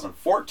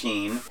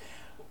 2014,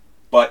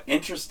 but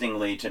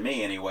interestingly to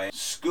me anyway,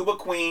 Scuba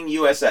Queen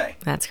USA.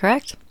 That's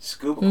correct.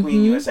 Scuba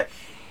Queen USA.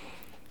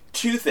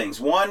 Two things.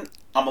 One,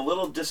 I'm a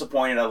little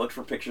disappointed. I looked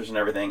for pictures and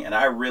everything, and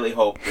I really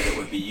hoped that it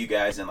would be you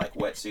guys in like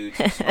wetsuits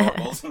and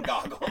snorkels and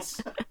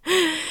goggles,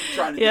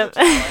 trying to do a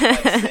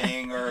talent, like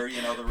sing or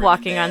the ribbon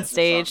Walking on dance or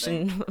stage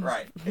something. and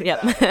right,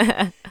 Yep.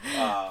 exactly.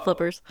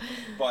 Flippers.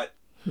 But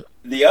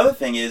the other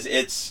thing is,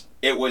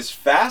 it was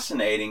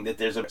fascinating that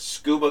there's a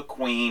Scuba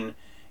Queen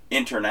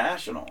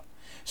International.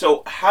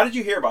 So how did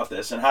you hear about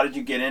this, and how did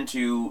you get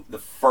into the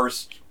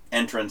first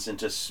entrance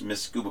into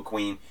Miss Scuba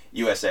Queen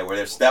USA? Were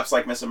there steps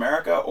like Miss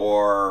America,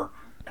 or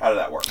how did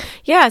that work?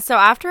 Yeah, so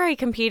after I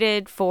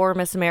competed for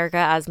Miss America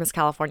as Miss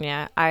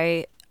California,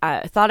 I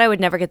thought I would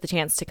never get the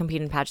chance to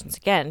compete in pageants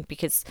again,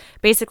 because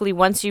basically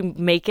once you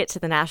make it to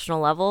the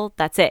national level,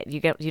 that's it. You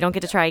don't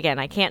get to try again.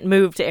 I can't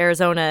move to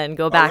Arizona and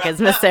go back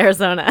as Miss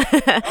Arizona.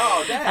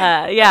 Oh,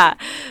 dang. Yeah.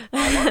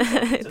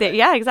 Today.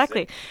 Yeah,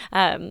 exactly.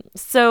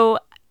 So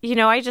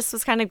I just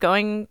was kind of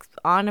going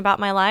on about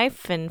my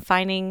life and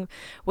finding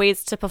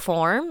ways to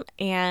perform.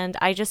 And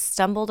I just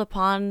stumbled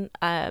upon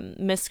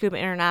Miss Scuba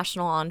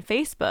International on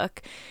Facebook.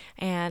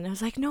 And I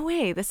was like, no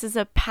way, this is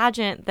a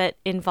pageant that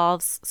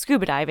involves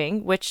scuba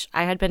diving, which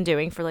I had been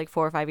doing for like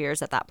 4 or 5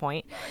 years at that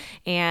point. Nice.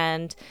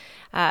 And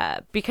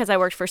because I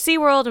worked for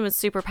SeaWorld and was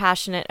super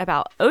passionate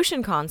about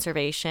ocean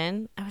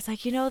conservation, I was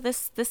like,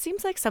 this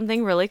seems like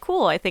something really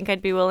cool. I think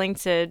I'd be willing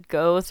to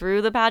go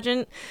through the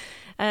pageant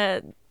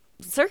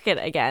circuit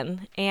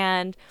again.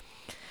 And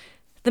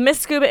the Miss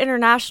Scuba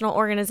International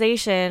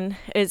organization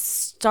is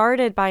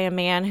started by a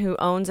man who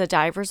owns a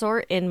dive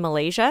resort in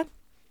Malaysia.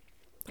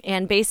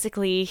 And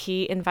basically,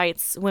 he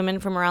invites women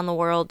from around the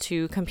world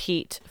to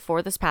compete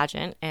for this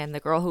pageant. And the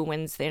girl who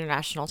wins the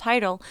international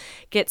title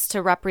gets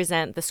to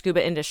represent the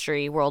scuba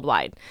industry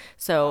worldwide.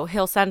 So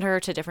he'll send her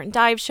to different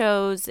dive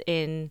shows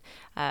in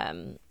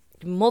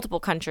multiple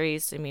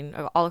countries. I mean,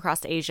 all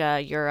across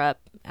Asia, Europe,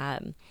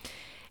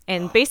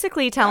 and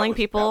basically telling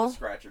people, that would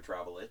scratch your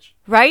travel itch.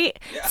 Right?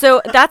 Yeah.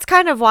 So that's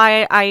kind of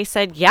why I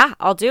said, yeah,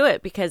 I'll do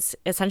it, because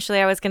essentially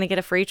I was going to get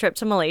a free trip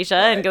to Malaysia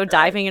and go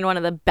diving in one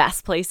of the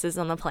best places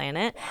on the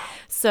planet. Wow.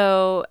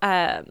 So,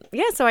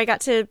 so I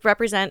got to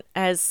represent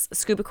as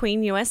Scuba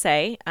Queen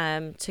USA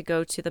to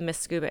go to the Miss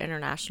Scuba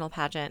International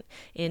pageant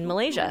in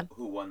Malaysia.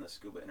 Who won the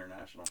Scuba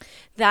International?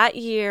 That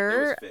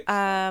year, It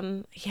was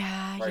fixed,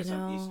 yeah, Probably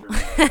some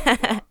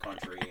Eastern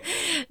country.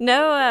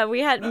 No, we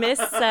had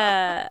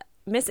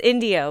Miss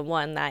India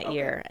won that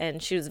year,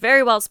 and she was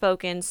very well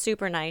spoken,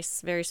 super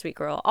nice, very sweet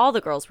girl. All the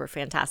girls were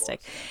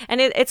fantastic, and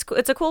it's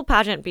a cool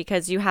pageant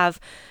because you have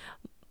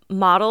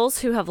models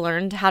who have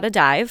learned how to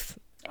dive,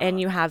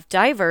 and you have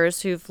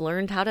divers who've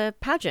learned how to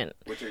pageant.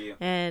 Which are you?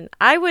 And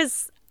I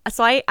was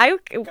I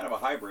Kind of a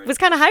hybrid. was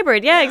kind of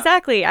hybrid. Yeah,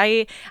 exactly.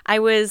 I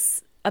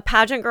was a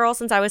pageant girl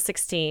since I was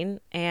 16,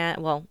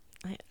 and well,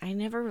 I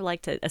never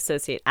like to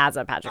associate as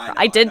a pageant girl.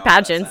 I did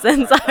pageants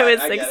since I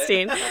was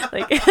 16.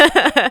 Like,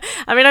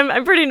 I mean,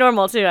 I'm pretty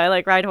normal too. I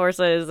like ride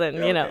horses, and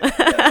Yeah,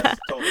 that's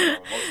totally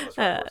normal. Most of us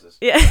ride horses.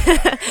 Yeah.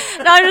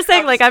 No, I'm just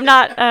saying, like, I'm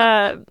not.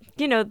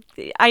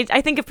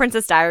 I think of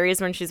Princess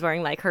Diaries when she's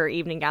wearing like her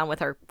evening gown with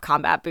her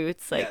combat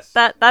boots. Like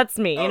that's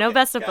me. Okay,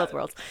 best of got both it.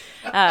 worlds.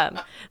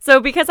 So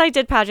because I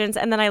did pageants,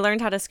 and then I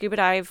learned how to scuba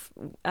dive.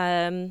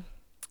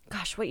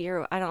 gosh, what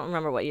year? I don't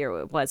remember what year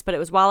it was, but it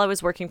was while I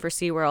was working for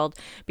SeaWorld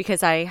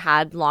because I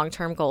had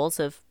long-term goals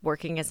of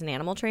working as an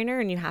animal trainer,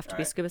 and you have to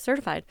be scuba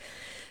certified.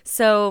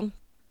 So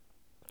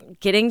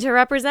getting to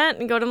represent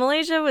and go to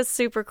Malaysia was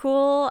super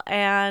cool.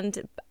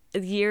 And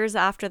years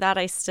after that,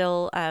 I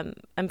still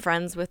am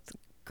friends with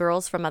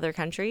girls from other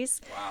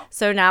countries. Wow.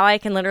 So now I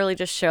can literally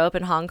just show up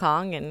in Hong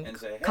Kong and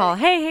say, call,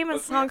 hey,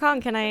 Miss Hong Kong,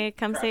 can I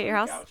come stay at your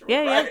house?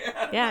 Yeah,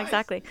 Nice.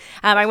 exactly.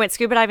 I went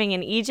scuba diving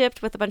in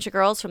Egypt with a bunch of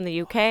girls from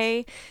the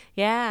UK.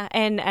 Yeah,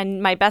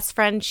 and my best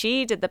friend,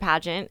 she did the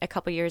pageant a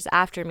couple years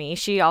after me.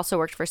 She also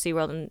worked for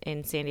SeaWorld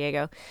in San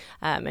Diego,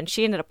 and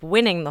she ended up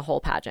winning the whole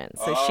pageant.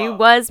 So she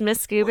was Miss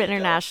Scuba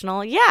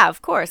International. Yeah,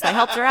 of course. I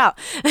helped her out.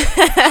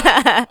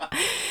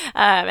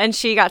 And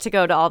she got to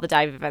go to all the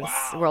dive events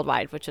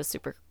worldwide, which was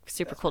super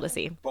cool to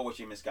see. But was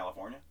she Miss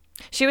California?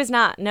 She was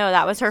not. No,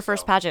 that was her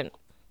first pageant.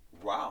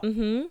 Wow.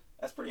 Mm-hmm.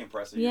 That's pretty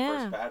impressive. Yeah. Your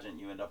first pageant,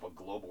 you end up a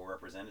global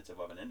representative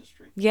of an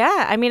industry.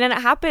 Yeah, I mean, and it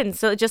happens.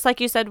 So just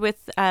like you said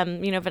with,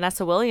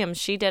 Vanessa Williams,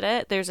 she did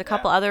it. There's a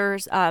couple other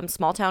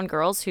small town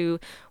girls who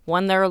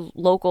won their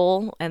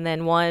local and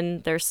then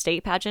won their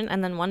state pageant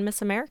and then won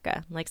Miss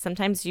America. Like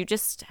sometimes you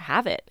just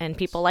have it and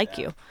people like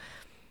you.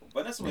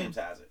 Vanessa Williams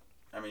has it.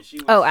 I mean, she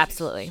was. Oh,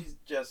 absolutely. She's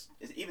just,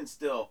 even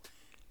still,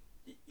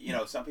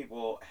 some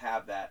people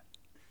have that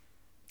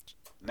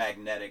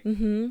magnetic.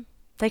 Mm-hmm.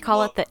 They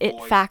call it the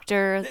voice, it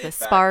factor, the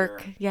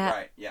spark. Yeah.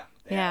 Right. Yeah.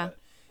 Yeah.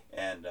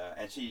 And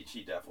she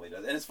definitely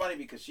does. And it's funny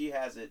because she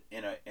has it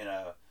in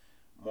a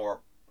more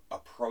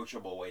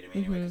approachable way to me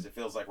anyway, because it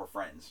feels like we're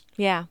friends.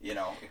 Yeah.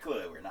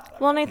 Clearly we're not.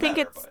 Well, and I think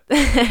it's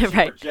she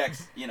right.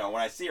 projects, when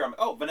I see her,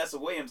 I'm Vanessa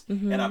Williams,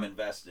 and I'm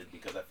invested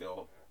because I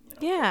feel.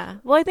 Yeah.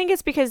 Well, I think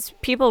it's because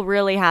people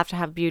really have to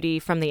have beauty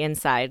from the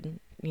inside,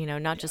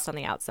 not just on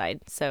the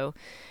outside. So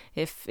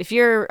if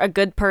you're a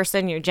good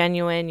person, you're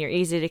genuine, you're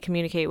easy to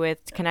communicate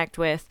with, to connect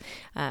with,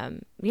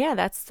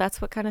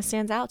 that's what kind of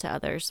stands out to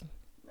others.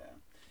 Yeah.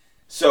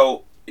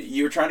 So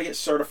you were trying to get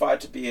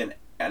certified to be an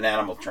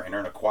animal trainer,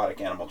 an aquatic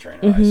animal trainer,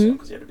 I assume,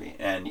 because you had to be,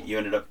 and you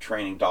ended up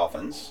training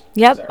dolphins.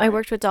 Yep, right? I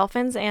worked with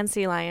dolphins and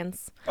sea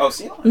lions. Oh,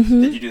 sea lions.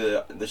 Did you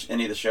do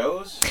any of the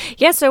shows?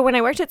 Yeah, so when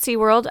I worked at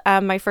SeaWorld,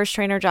 my first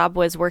trainer job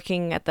was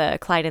working at the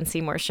Clyde and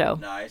Seymour show.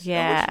 Nice.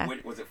 Yeah.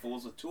 Was it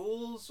Fools with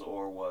Tools,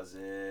 or was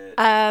it...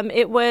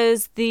 It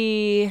was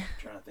the...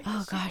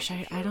 Oh gosh,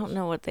 I don't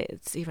know what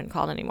it's even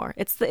called anymore.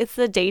 It's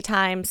the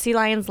daytime Sea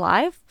Lions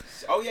Live.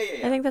 Oh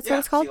yeah. I think that's what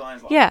it's called. Sea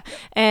Lions Live. Yeah,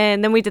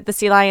 and then we did the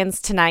Sea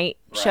Lions Tonight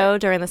show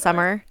during the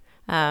summer.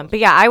 But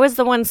yeah, I was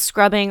the one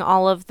scrubbing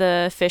all of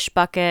the fish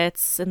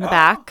buckets in the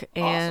back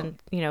and,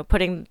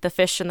 putting the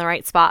fish in the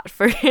right spot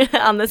for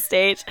on the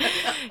stage.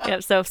 Yeah,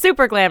 so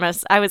super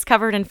glamorous. I was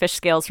covered in fish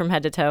scales from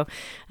head to toe.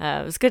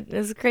 It was good. It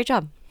was a great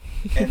job.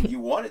 And you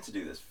wanted to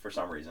do this for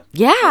some reason.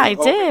 Yeah, I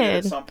that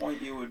did. At some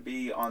point you would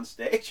be on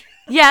stage.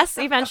 Yes,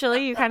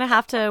 eventually. You kind of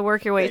have to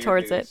work your way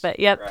towards it. But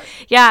yep. Right.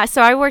 Yeah,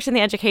 so I worked in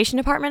the education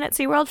department at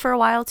SeaWorld for a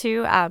while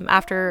too,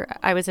 after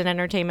I was in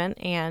entertainment.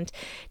 And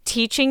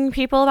teaching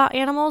people about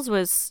animals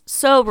was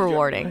so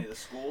rewarding. Did you ever do any of the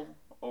school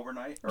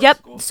overnight? Yep.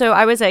 School? So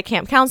I was a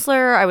camp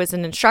counselor. I was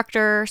an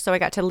instructor. So I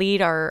got to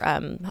lead our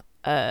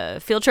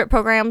field trip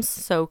programs.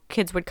 So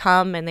kids would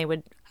come and they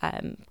would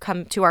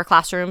come to our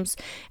classrooms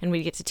and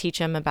we'd get to teach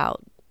them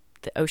about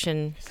the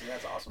ocean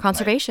That's awesome.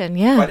 conservation.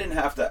 If I didn't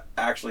have to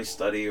actually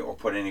study or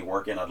put any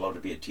work in, I'd love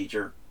to be a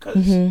teacher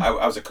because I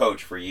was a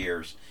coach for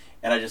years,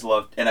 and I just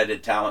loved. And I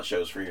did talent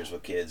shows for years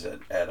with kids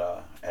at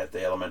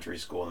the elementary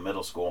school and the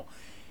middle school,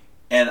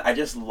 and I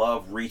just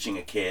love reaching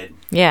a kid.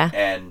 Yeah.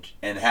 And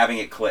having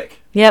it click.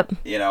 Yep.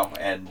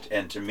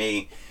 And to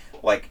me,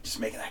 like just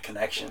making that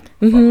connection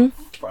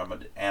from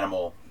an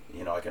animal.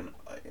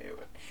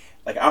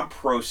 I'm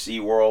pro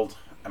SeaWorld.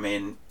 I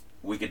mean,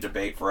 we could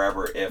debate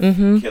forever if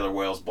killer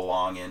whales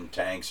belong in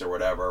tanks or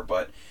whatever,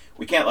 but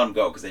we can't let them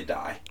go because they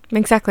die.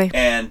 Exactly.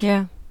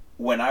 And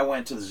when I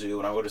went to the zoo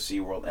and I go to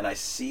SeaWorld and I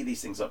see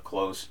these things up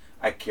close,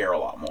 I care a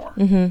lot more.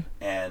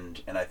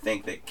 And I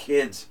think that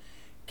kids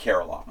care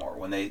a lot more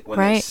when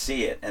they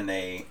see it and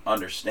they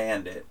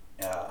understand it.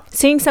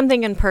 Seeing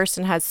something in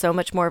person has so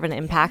much more of an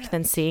impact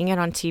than seeing it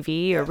on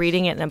TV or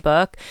reading it in a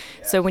book.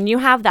 So when you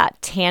have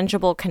that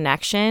tangible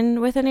connection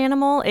with an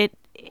animal, it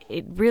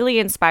really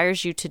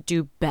inspires you to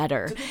do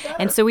better.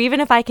 And so even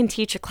if I can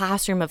teach a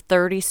classroom of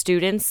 30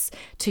 students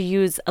to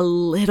use a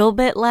little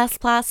bit less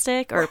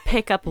plastic or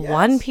pick up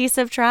one piece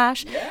of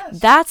trash,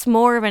 that's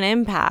more of an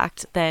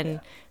impact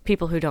than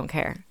people who don't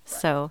care.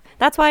 So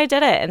that's why I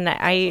did it. And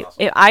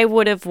I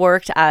would have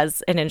worked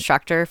as an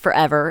instructor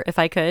forever if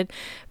I could,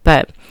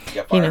 but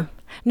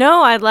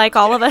no, I like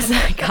all of us.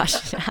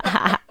 Gosh,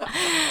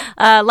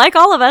 like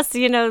all of us,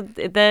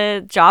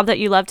 the job that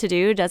you love to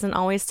do doesn't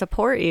always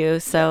support you.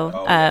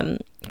 So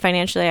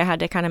financially, I had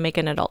to kind of make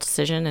an adult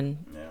decision and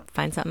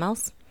find something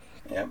else.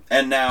 Yeah.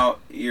 And now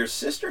your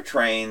sister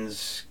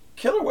trains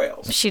killer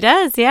whales. She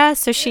does, yeah.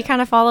 So she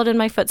kind of followed in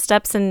my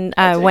footsteps and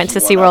went to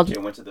SeaWorld.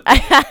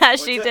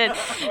 She did.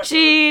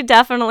 She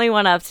definitely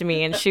went up to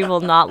me, and she will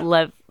not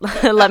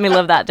let me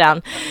live that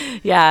down.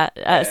 Yeah.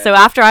 So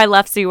after I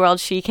left SeaWorld,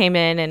 she came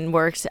in and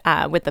worked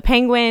with the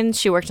penguins.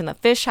 She worked in the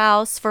fish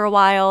house for a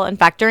while. In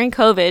fact, during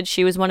COVID,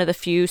 she was one of the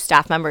few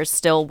staff members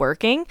still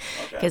working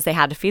because they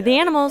had to feed the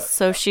animals.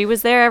 So she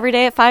was there every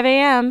day at 5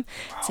 a.m.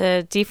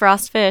 to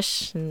defrost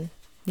fish. And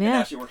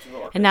now she works with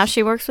orcas. And now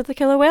she works with the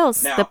killer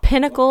whales, the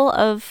pinnacle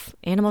of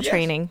animal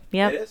training.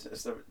 Yep. It is.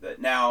 It's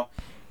now,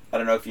 I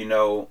don't know if you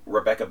know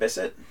Rebecca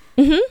Bissett.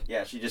 Mm-hmm.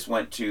 Yeah, she just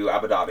went to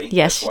Abu Dhabi.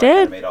 Yes, she I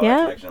did. made all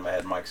that connection in my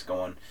head. Mike's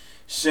going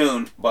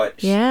soon,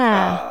 but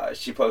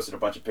she posted a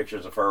bunch of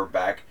pictures of her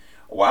back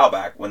a while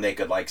back when they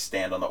could like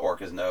stand on the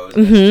orca's nose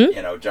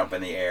and jump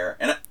in the air.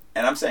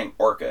 And I'm saying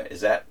orca.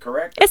 Is that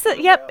correct? It's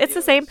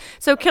the same.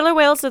 So killer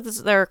whales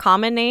is their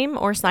common name,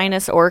 or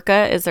Sinus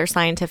orca is their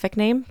scientific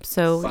name.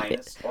 So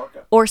Sinus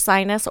orca. Or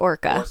Sinus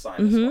orca. Or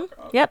Sinus orca.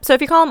 Okay. Yep. So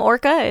if you call them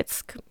orca,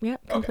 it's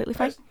completely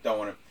fine. I just don't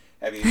want to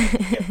have you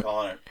keep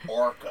calling it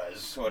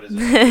orcas. What is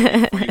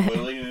it? Free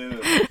Willy?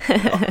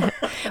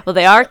 Well,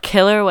 they are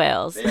killer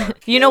whales.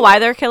 You know why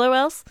they're killer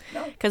whales?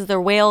 No. Because they're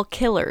whale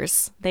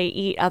killers. They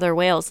eat other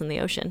whales in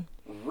the ocean.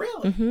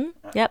 Really? Mm-hmm.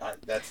 Yep.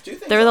 That's two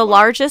things. They're the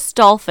largest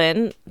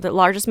dolphin, the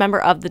largest member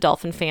of the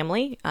dolphin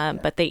family,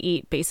 but they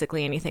eat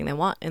basically anything they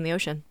want in the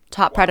ocean.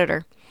 Top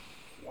predator.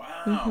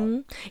 Wow. Mm-hmm.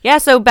 Yeah,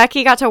 so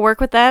Becky got to work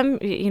with them,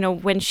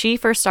 when she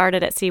first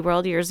started at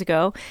SeaWorld years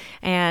ago,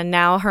 and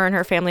now her and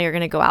her family are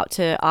going to go out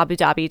to Abu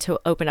Dhabi to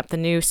open up the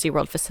new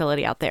SeaWorld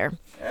facility out there.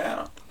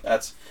 Yeah,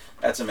 that's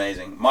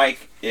amazing.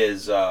 Mike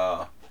is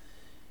a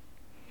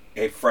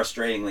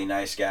frustratingly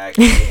nice guy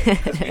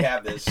because we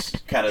have this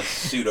kind of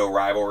pseudo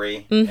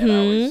rivalry, and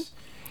I was,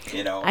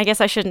 I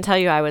guess I shouldn't tell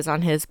you I was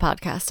on his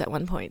podcast at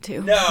one point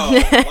too. No,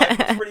 life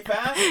was pretty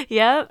fast.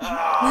 Yep.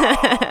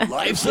 Oh,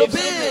 Life's a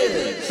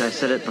bitch. I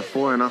said it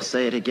before and I'll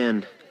say it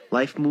again.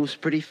 Life moves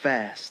pretty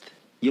fast.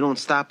 You don't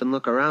stop and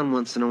look around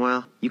once in a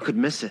while, you could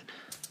miss it.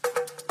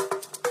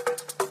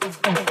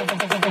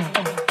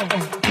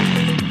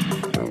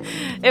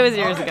 It was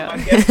years ago. My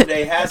guest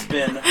today has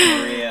been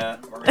Maria.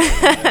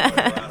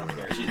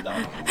 She's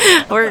done.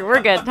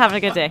 We're good. Having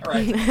a good day. All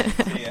right.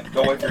 See ya.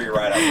 Go wait for your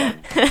ride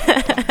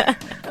outside.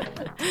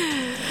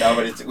 No,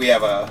 but we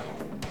have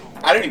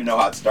I don't even know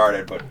how it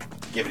started, but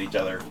giving each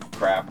other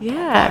crap.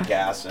 Yeah.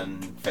 Podcasts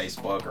and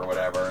Facebook or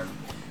whatever.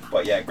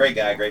 But yeah, great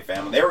guy, great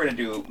family. They were going to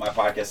do my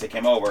podcast. They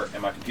came over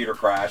and my computer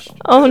crashed.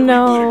 Oh, It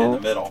no. rebooted in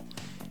the middle.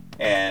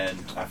 And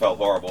I felt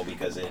horrible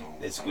because it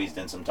squeezed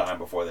in some time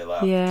before they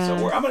left. Yeah.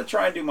 So I'm going to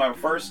try and do my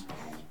first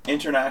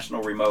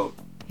international remote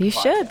You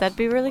podcast. should. That'd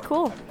be really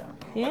cool.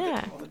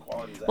 Yeah. What the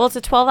quality is that? Well, it's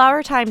a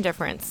 12-hour time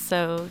difference,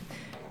 so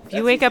if you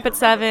That's wake easy up to at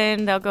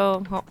 7, they'll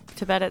go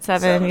to bed at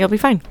 7. 7. You'll be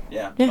fine.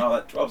 Yeah. Yeah. No,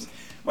 that 12's,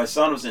 my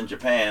son was in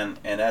Japan,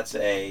 and that's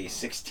a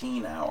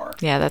 16-hour.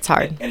 Yeah, that's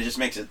hard. And it just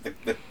makes it,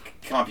 the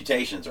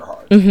computations are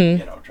hard,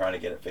 trying to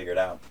get it figured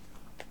out.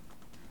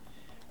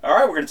 All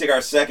right, we're going to take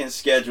our second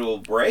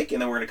scheduled break, and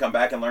then we're going to come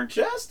back and learn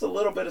just a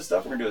little bit of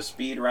stuff. We're going to do a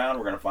speed round.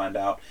 We're going to find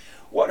out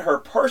what her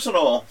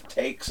personal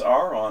takes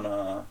are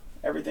on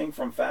everything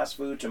from fast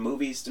food to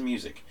movies to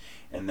music.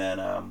 And then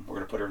we're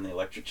going to put her in the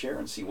electric chair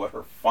and see what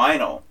her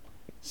final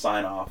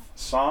sign-off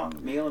song,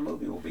 meal, and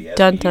movie will be.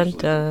 Dun, dun,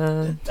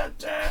 dun. Dun,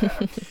 dun,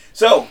 dun.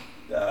 So,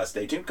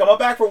 stay tuned. Come on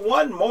back for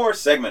one more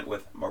segment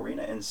with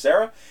Marina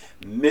Inserra,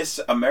 Miss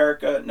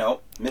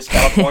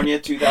California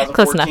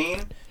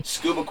 2014,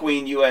 Scuba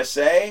Queen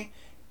USA,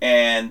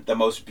 and the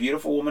most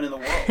beautiful woman in the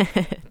world.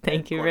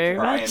 Thank you very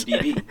much.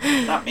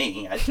 IMDb. Not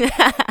me.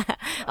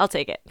 I'll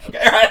take it.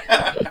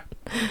 Okay.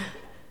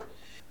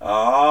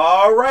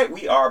 All right,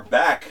 we are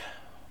back.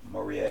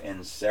 Maria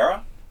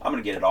Inserra. I'm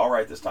going to get it all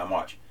right this time.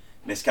 Watch.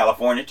 Miss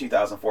California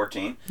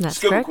 2014, That's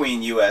Scuba correct.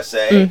 Queen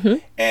USA,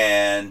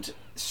 and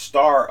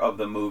star of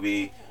the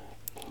movie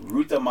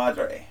Ruta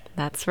Madre.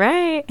 That's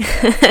right.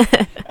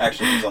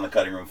 Actually, he's on the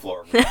cutting room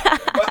floor. We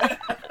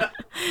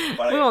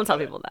won't tell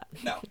people that.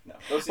 No.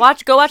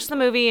 Go watch the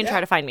movie and try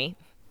to find me.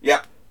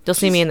 Yeah. You'll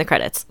see me in the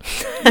credits.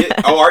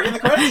 Are you in the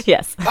credits?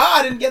 Yes.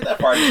 I didn't get that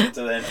far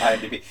into the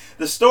IMDb.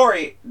 The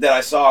story that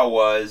I saw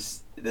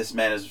was this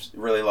man is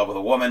really in love with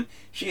a woman.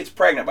 She gets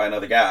pregnant by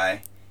another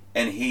guy,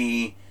 and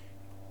he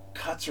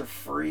cuts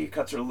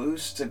her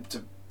loose to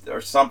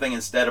or something.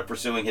 Instead of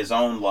pursuing his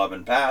own love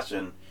and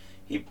passion,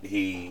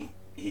 he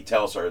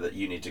tells her that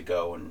you need to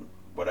go and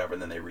whatever,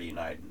 and then they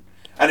reunite.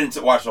 I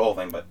didn't watch the whole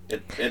thing, but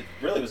it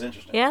really was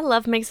interesting. Yeah,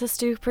 love makes us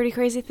do pretty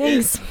crazy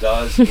things. It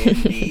does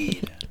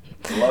indeed.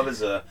 Love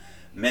is a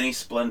many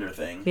splendor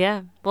thing.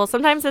 Yeah. Well,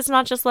 sometimes it's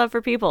not just love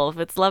for people. If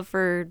it's love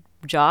for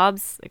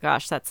jobs,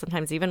 gosh, that's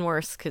sometimes even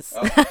worse because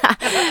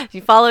you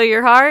follow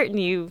your heart and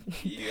you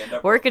end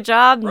up work a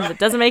job that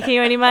doesn't make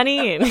you any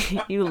money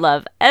and you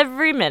love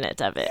every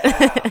minute of it.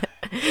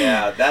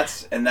 Yeah,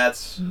 that's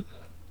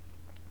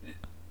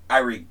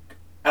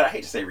I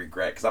hate to say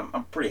regret because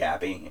I'm pretty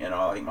happy,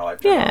 I think my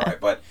life turned out right,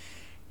 but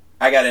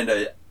I got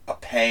into a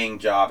paying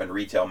job in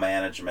retail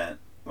management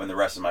when the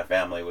rest of my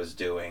family was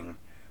doing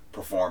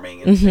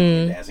performing and singing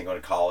and dancing,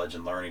 going to college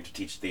and learning to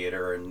teach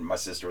theater, and my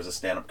sister was a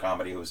stand-up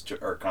comic who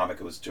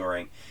was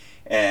touring,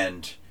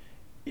 and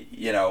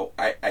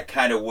I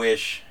kind of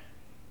wish,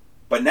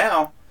 but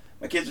now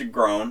my kids are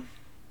grown.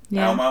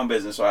 I own my own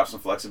business, so I have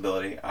some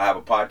flexibility. I have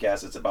a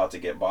podcast that's about to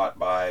get bought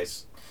by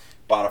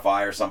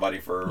Spotify or somebody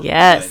for.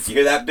 Yes. You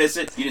hear that,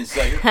 Bissett? You didn't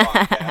sell your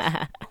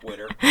podcast,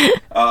 quitter.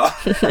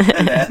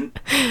 And then,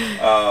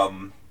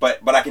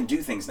 but I can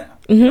do things now.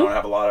 I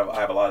have a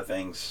lot of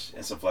things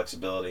and some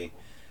flexibility,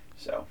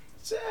 so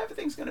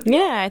everything's gonna be.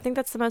 Yeah, I think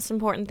that's the most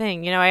important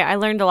thing. I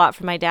learned a lot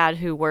from my dad,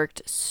 who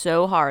worked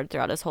so hard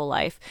throughout his whole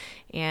life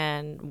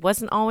and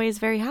wasn't always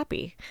very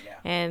happy. Yeah.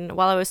 And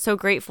while I was so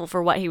grateful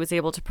for what he was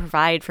able to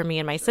provide for me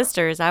and my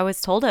sisters, I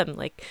always told him,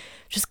 like,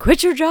 just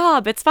quit your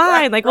job. It's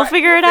fine. We'll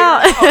figure it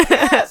out.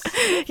 Yes.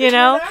 It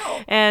out.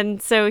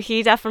 And so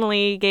he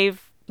definitely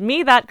gave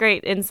me that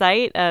great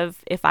insight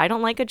of, if I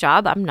don't like a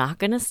job, I'm not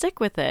going to stick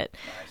with it.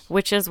 Nice.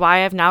 Which is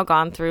why I've now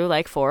gone through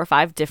like 4 or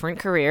 5 different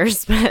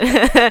careers.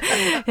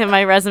 And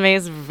my resume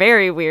is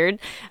very weird.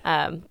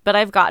 But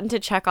I've gotten to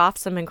check off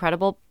some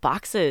incredible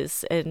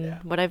boxes in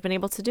what I've been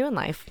able to do in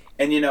life.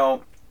 And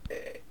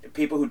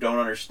people who don't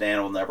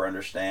understand will never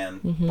understand,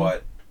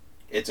 but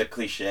it's a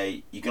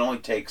cliche. You can only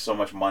take so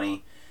much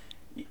money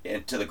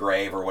into the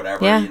grave or whatever.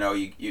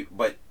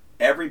 But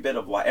every bit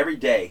of life, every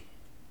day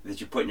that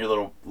you put in your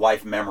little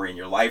life memory and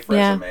your life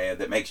resume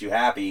that makes you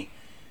happy,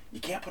 you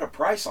can't put a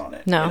price on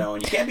it. No.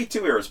 And you can't be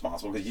too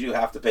irresponsible, because you do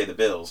have to pay the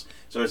bills.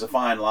 So there's a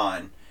fine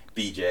line,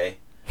 BJ.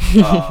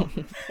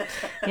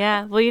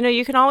 Yeah. Well,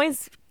 you can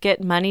always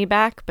get money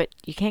back, but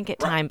you can't get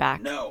time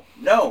back. No,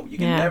 you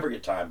can never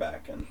get time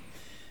back. And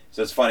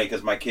so it's funny,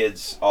 because my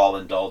kids all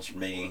indulged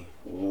me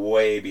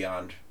way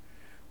beyond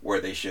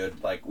where they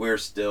should. Like, we're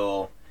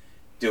still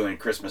doing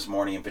Christmas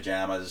morning in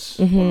pajamas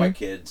when my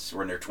kids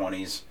were in their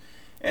 20s.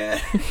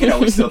 And,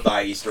 we still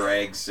dye Easter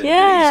eggs and do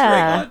Easter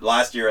egg hunt.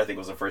 Last year, I think,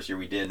 was the first year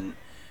we didn't.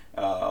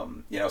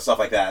 Stuff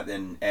like that.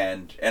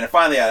 And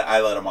finally,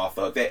 I let them off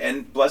the hook.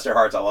 And bless their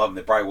hearts, I love them.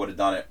 They probably would have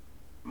done it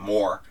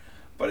more.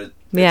 But it's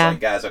like,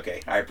 guys,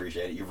 okay, I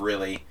appreciate it. You've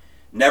really...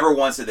 Never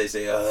once did they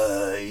say,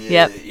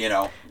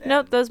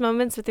 Nope, those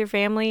moments with your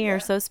family are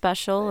so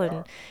special.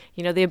 And,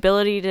 the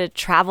ability to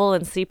travel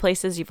and see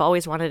places you've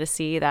always wanted to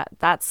see,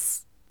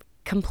 that's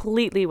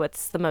completely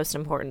what's the most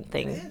important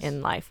thing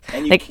in life.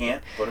 And you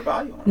can't put a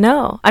value on it.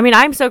 No. I mean,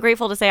 I'm so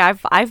grateful to say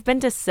I've been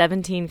to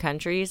 17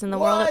 countries in the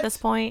world at this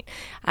point.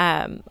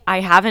 I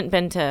haven't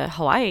been to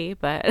Hawaii,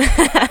 but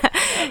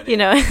I've only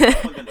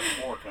been to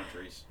 4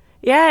 countries.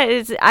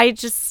 Yeah,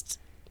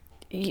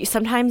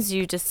 sometimes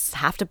you just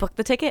have to book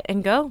the ticket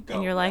and go.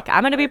 And you're like,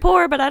 I'm going to be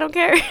poor, but I don't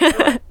care.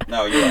 Right.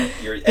 No,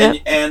 you're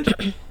right.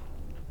 And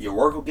your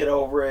work will get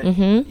over it.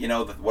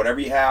 Whatever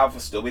you have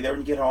will still be there when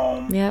you get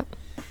home. Yep.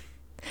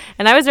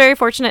 And I was very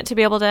fortunate to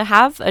be able to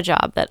have a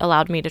job that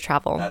allowed me to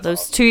travel.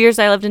 Those awesome. 2 years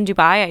I lived in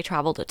Dubai, I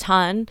traveled a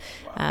ton.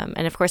 Wow.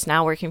 And of course,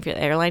 now working for the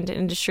airline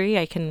industry,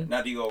 I can...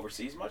 Now, do you go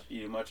overseas much? Do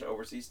you do much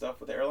overseas stuff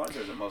with airlines,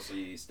 or is it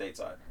mostly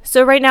stateside?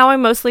 So right now,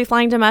 I'm mostly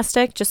flying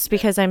domestic, just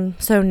because I'm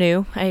so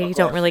new. I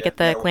don't really get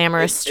the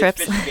glamorous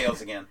trips. It's fish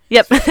scales again.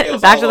 Yep,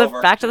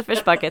 back to the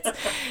fish buckets.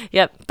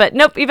 Yep, but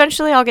nope.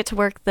 Eventually, I'll get to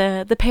work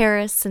the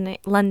Paris and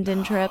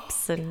London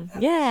trips, and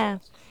Because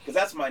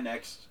that's my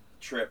next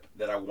trip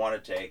that I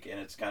want to take, and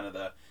it's kind of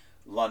the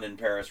London,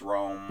 Paris,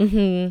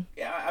 Rome.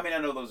 Yeah, I mean, I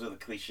know those are the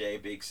cliche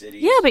big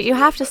cities. Yeah, but you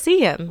have to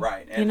see them,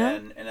 right? And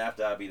then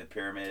after that'd be the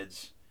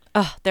pyramids.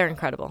 Oh, they're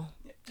incredible.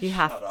 You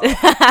have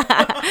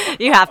to.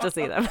 You have to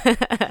see them.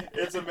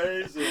 It's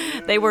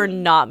amazing. They were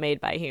not made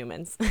by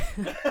humans.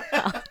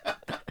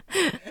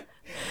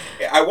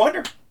 I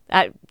wonder.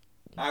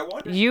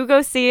 You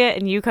go see it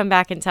and you come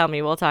back and tell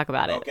me. We'll talk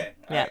about it. Okay.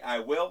 Yeah. I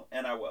will,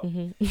 and I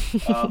will.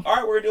 All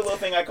right, we're going to do a little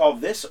thing I call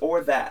This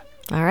or That.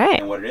 All right.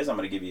 And what it is, I'm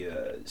going to give you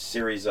a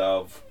series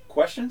of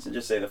questions and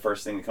just say the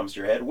first thing that comes to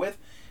your head with,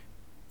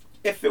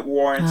 if it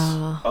warrants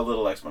a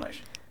little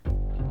explanation.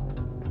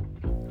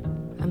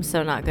 I'm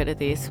so not good at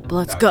these.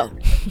 Let's go.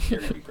 You're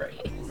going to be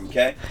great.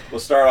 Okay?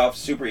 We'll start off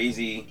super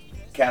easy.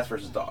 Cats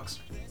versus dogs.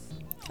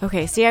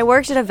 Okay, see, I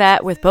worked at a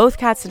vet with both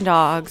cats and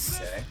dogs.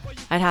 Okay.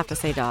 I'd have to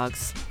say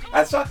dogs.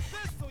 I saw...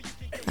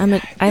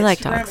 I like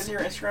dogs. Is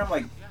your Instagram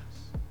like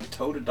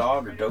toad a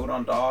dog or dote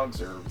on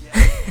dogs or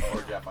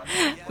Jeff on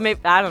Maybe,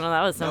 I don't know.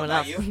 That was someone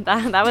else. You?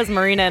 That was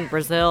Marina in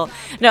Brazil.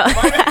 No. It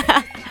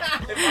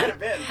might have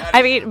been.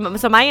 I mean,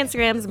 so my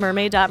Instagram's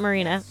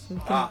mermaid.marina.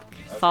 You can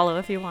follow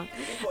if you want.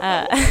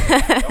 Don't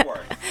worry.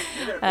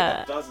 You're going to pick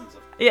up dozens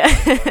of...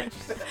 Yeah.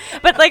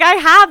 But like, I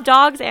have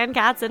dogs and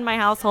cats in my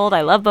household.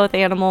 I love both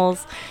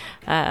animals.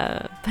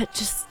 But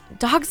just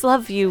dogs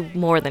love you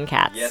more than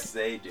cats. Yes,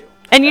 they do.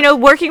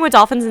 And, working with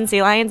dolphins and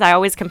sea lions, I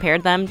always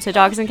compared them to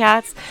dogs and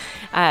cats.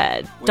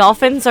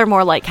 Dolphins are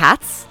more like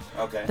cats.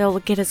 Okay. They'll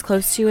get as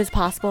close to you as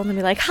possible and they'll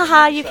be like,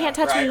 haha, you can't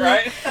touch me.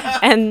 Right.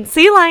 And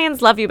sea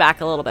lions love you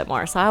back a little bit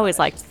more. So I always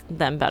liked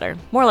them better.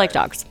 More like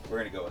dogs. We're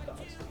going to go with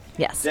dogs.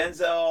 Yes.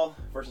 Denzel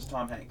versus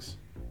Tom Hanks.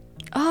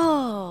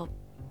 Oh,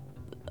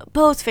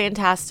 both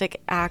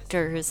fantastic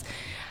actors.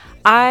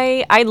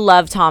 I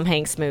love Tom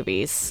Hanks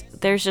movies.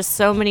 There's just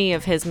so many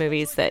of his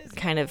movies that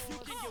kind of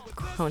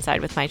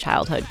coincide with my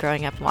childhood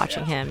growing up and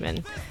watching him.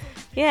 And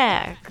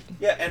yeah.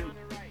 Yeah, and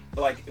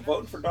like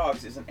voting for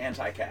dogs isn't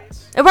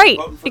anti-cats. Right,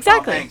 Voting for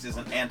exactly. Tom Hanks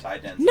isn't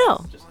anti-Denzel.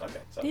 No. Just okay.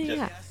 So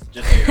Yeah.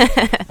 just so you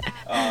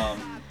know.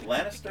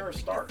 Lannister or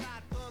Stark?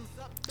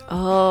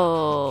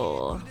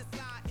 Oh,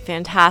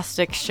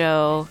 fantastic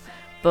show.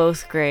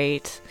 Both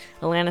great.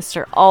 The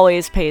Lannister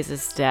always pays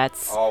his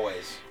debts.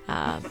 Always.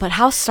 But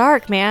House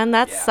Stark, man,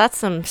 that's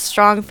some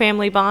strong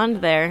family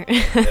bond there.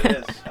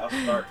 It is. House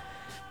Stark.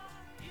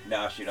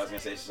 No, shoot, I was gonna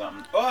say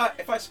something. Well,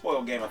 if I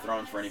spoil Game of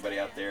Thrones for anybody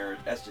out there,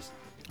 that's just.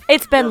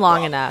 It's been your long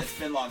fault. enough. It's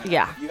been long enough.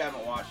 Yeah. If you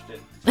haven't watched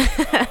it,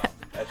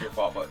 that's your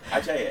fault. But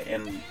I tell you,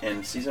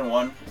 in season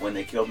 1, when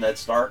they killed Ned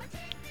Stark,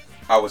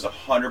 I was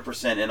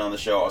 100% in on the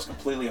show. I was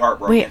completely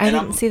heartbroken. Wait, I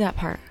didn't see that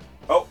part.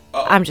 Oh,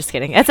 I'm just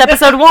kidding. It's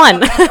episode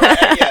 1.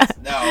 Yes,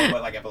 no,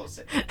 but like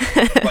episode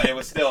 6. But it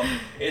was still,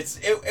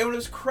 it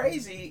was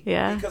crazy.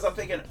 Yeah. Because I'm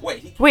thinking,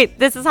 Wait,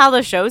 this is how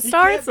the show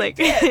starts? He can't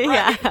be dead,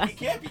 right? Yeah. He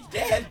can't be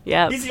dead.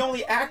 Yep. He's the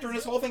only actor in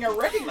this whole thing I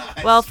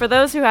recognize. Well, for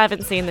those who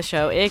haven't seen the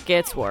show, it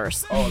gets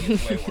worse. Oh, it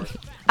gets way worse.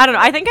 I don't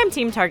know. I think I'm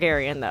Team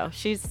Targaryen, though.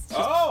 She's Oh,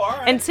 all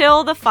right.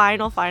 until the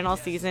final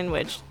season,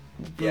 which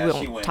Yeah, we she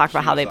won't went- talk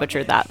about she how was they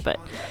butchered unhinged. that, but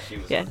She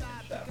was yeah.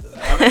 unhinged after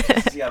that. I'm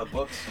interested to see how the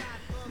books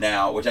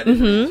now, which I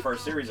didn't read the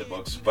first series of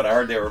books, but I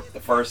heard they were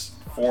the first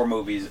 4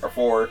 movies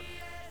or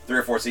 3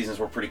 or 4 seasons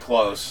were pretty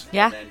close.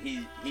 Yeah. And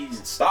then he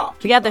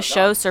stopped. yeah, the He's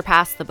show done.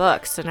 surpassed the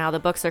books, so now the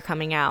books are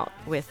coming out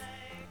with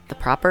the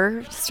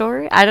proper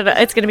story. I don't know.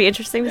 It's going to be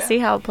interesting to see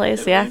how it plays.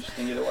 It'll be Yeah.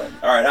 interesting either way.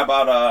 All right, how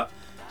about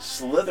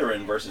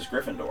Slytherin versus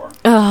Gryffindor?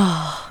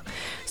 Oh,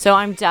 so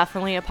I'm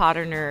definitely a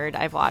Potter nerd.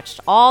 I've watched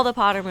all the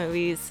Potter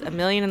movies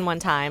 1,000,001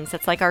 times.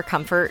 It's like our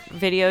comfort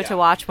video to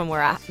watch when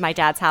we're at my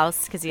dad's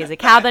house because he has a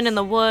cabin in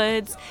the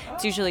woods.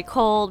 It's usually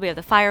cold. We have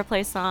the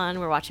fireplace on.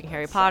 We're watching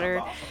Harry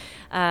Potter.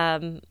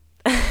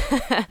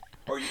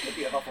 Or you could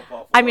be a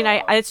Hufflepuff. I mean,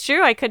 it's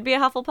true. I could be a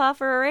Hufflepuff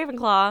or a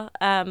Ravenclaw.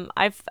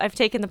 I've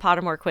taken the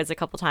Pottermore quiz a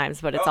couple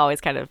times, but it's always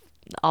kind of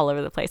all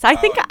over the place. I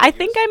think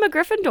I'm a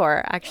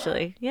Gryffindor,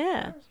 actually.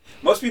 Yeah.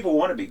 Most people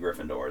want to be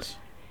Gryffindors,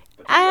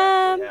 but do you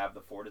actually have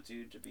the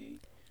fortitude to be.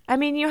 I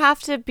mean, you have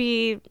to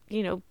be,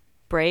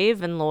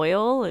 brave and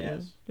loyal,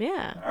 and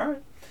yeah. All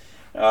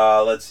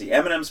right. Let's see.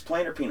 M&M's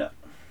plain or peanut?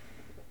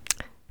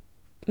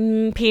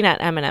 Peanut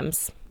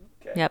M&Ms.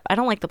 Okay. Yep, I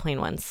don't like the plain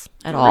ones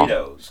at all.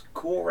 Doritos,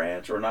 Cool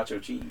Ranch or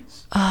nacho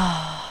cheese?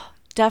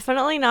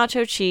 Definitely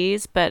nacho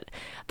cheese, but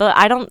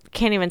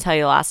can't even tell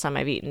you the last time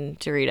I've eaten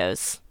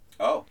Doritos.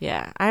 Oh.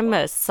 Yeah, I'm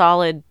a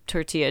solid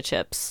tortilla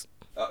chips.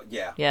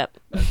 Yeah. Yep.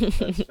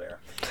 That's fair.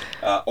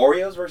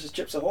 Oreos versus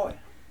Chips Ahoy?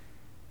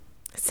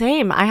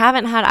 Same. I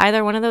haven't had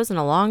either one of those in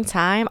a long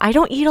time. I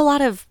don't eat a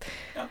lot of,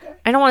 Okay.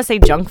 I don't want to say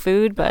junk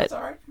food, but That's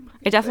all right.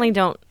 I definitely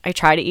don't. I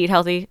try to eat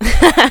healthy.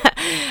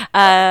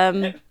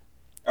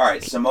 All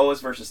right,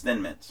 Samoas versus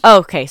Thin Mints.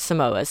 Okay,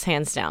 Samoas,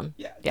 hands down.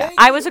 Yeah. Yeah. Thank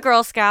I you. was a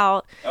Girl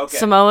Scout. Okay.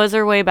 Samoas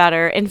are way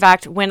better. In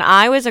fact, when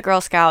I was a Girl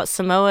Scout,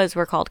 Samoas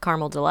were called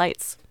Caramel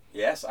Delights.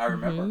 Yes, I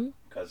remember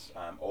because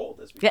I'm old.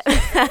 As we Yeah.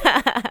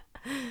 said.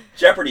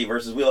 Jeopardy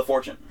versus Wheel of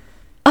Fortune.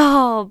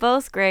 Oh,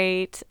 both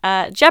great.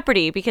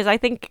 Jeopardy, because I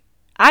think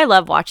I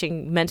love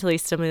watching mentally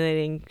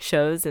stimulating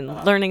shows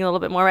and learning a little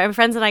bit more. My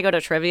friends and I go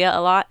to trivia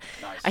a lot.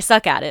 Nice. I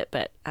suck at it,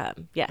 but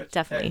yeah, But,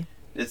 definitely. hey,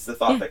 it's the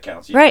thought that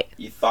counts. Right.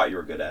 You thought you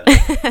were good at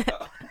it.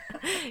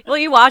 Well,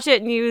 you watch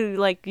it and you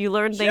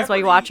learn things while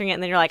you're Jeopardy. watching it,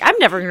 and then you're like, I'm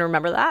never gonna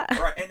remember that.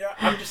 Right. And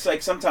I'm just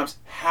like, sometimes,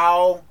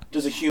 how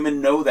does a human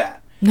know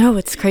that? No,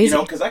 it's crazy.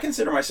 Because I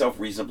consider myself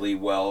reasonably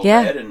well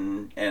Yeah. read,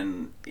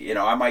 and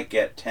I might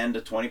get 10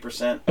 to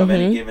 20% of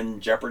any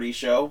given Jeopardy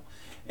show,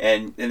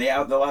 and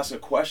they'll ask a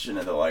question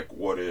and they're like,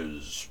 "What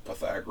is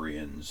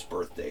Pythagorean's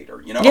birth date?"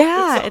 Or Yeah,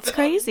 something. it's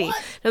crazy.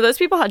 What? No, those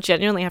people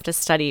genuinely have to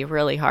study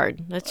really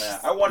hard. That's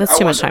I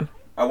too much time.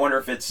 I wonder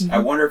if it's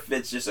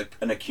just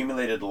an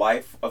accumulated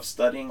life of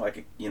studying,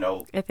 like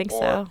I think or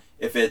so.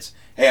 If it's,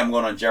 hey, I'm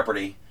going on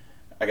Jeopardy,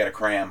 I got to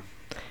cram.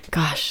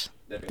 Gosh,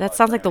 That'd be a lot that of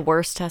sounds like the cramming.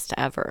 worst test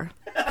ever.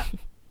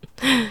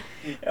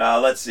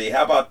 Let's see.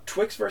 How about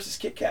Twix versus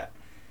Kit Kat?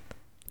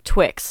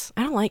 Twix.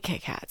 I don't like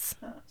Kit Kats.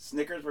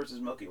 Snickers versus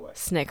Milky Way.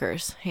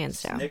 Snickers,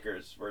 hands down.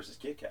 Snickers versus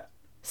Kit Kat.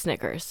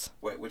 Snickers.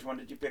 Wait, which one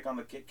did you pick on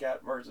the Kit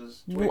Kat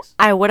versus Twix?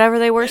 Whatever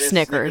they were, It is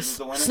Snickers. Snickers is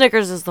the winner?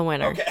 Snickers is the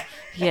winner. Okay.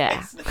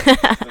 Yeah. Snickers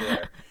is the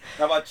winner.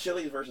 How about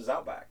Chili's versus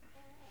Outback?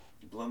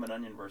 Bloomin'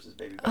 Onion versus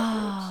Baby Back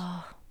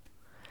Ribs.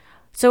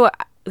 So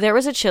there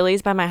was a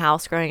Chili's by my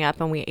house growing up,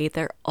 and we ate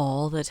there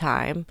all the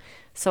time.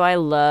 So I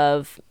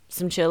love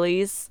some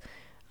Chili's.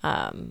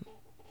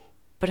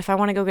 But if I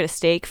want to go get a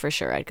steak, for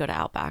sure, I'd go to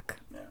Outback.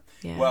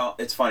 Yeah. Well,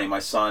 it's funny. My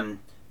son,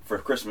 for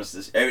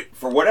Christmas,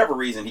 for whatever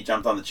reason, he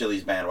jumped on the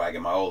Chili's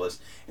bandwagon. My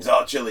oldest, he's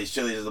all Chili's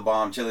is the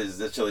bomb. Chili's is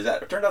this, Chili's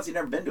that. It turned out he'd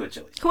never been to a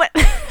Chili's. What?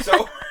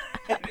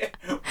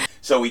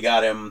 So we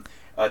got him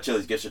a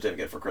Chili's gift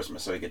certificate for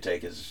Christmas, so he could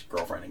take his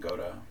girlfriend and go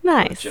to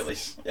Nice.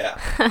 Chili's. Yeah.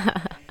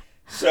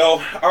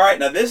 So, all right,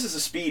 now this is a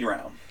speed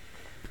round,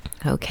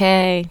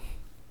 Okay.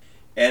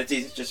 and it's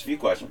easy. It's just a few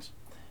questions,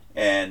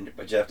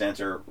 but you have to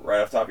answer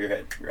right off the top of your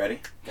head. You ready?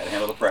 Got to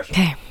handle the pressure.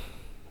 Okay.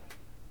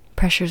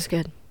 Pressure's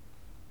good.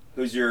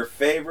 Who's your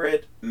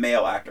favorite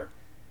male actor?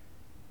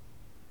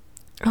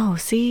 Oh,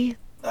 see?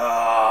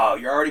 Oh,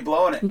 you're already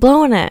blowing it. I'm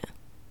blowing it.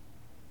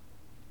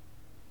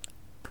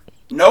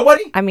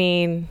 Nobody? I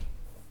mean...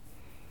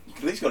 You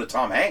could at least go to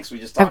Tom Hanks. We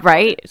just talked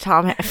right?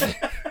 about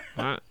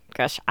Tom...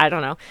 Gosh, I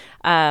don't know.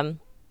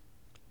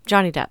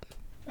 Johnny Depp.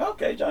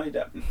 Okay, Johnny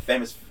Depp.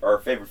 Famous or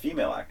favorite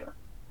female actor?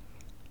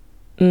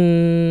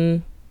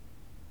 I'm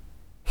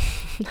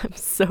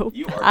so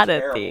You are bad at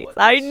terrible these. at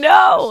I this.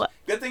 know.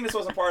 Good thing this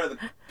wasn't part of the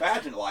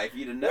pageant life.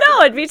 You'd have never.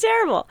 No, it'd be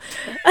terrible.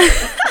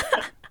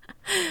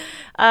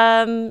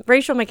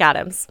 Rachel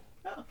McAdams.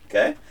 Oh,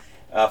 okay.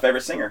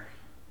 Favorite singer?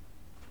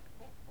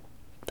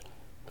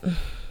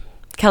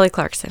 Kelly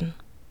Clarkson.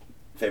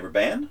 Favorite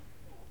band?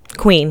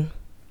 Queen.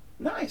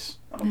 Nice.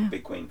 I'm a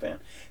big Queen fan.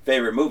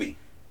 Favorite movie?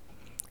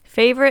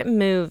 Favorite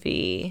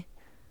movie?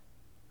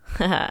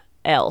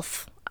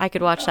 Elf. I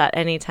could watch that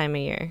any time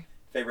of year.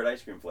 Favorite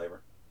ice cream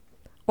flavor?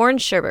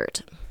 Orange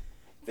sherbet.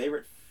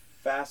 Favorite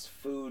fast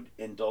food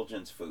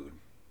indulgence food?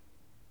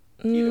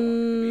 Either one.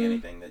 It could be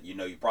anything that you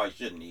know you probably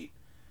shouldn't eat.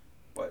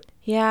 But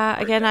Yeah,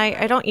 break again, that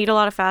down. I don't eat a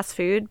lot of fast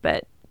food,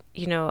 but,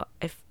 you know,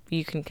 if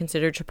you can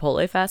consider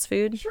Chipotle fast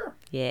food. Sure.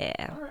 Yeah.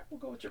 All right, we'll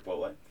go with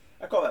Chipotle.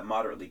 I call that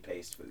moderately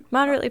paced food.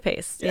 Moderately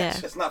paced, yeah.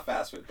 It's not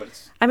fast food, but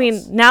it's... I mean,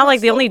 it's now, like,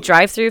 the slow only food.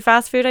 drive-through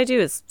fast food I do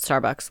is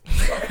Starbucks.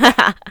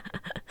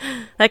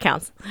 That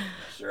counts.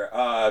 Sure.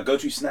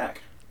 Go-to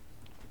snack.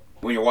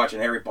 When you're watching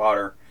Harry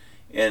Potter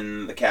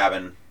in the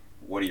cabin,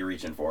 what are you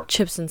reaching for?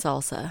 Chips and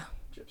salsa.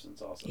 Chips and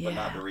salsa, but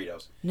not Yeah.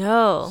 Doritos.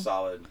 No.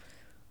 Solid.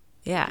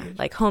 Yeah,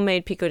 like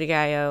homemade pico de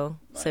gallo,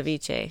 Nice.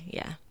 ceviche,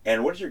 yeah.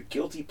 And what is your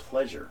guilty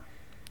pleasure?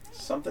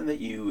 Something that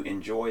you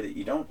enjoy that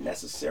you don't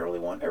necessarily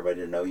want everybody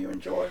to know you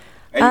enjoy?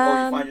 And,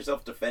 or you find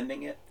yourself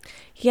defending it?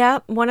 Yeah,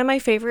 one of my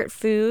favorite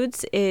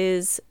foods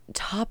is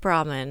top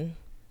ramen.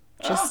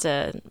 Just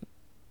a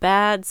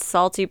bad,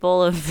 salty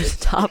bowl of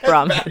top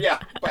ramen. Yeah,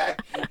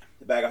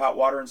 the bag of hot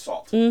water and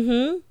salt.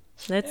 Mm-hmm.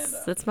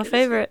 That's my it is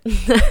favorite.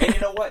 And you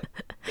know what?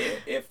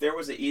 If there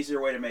was an easier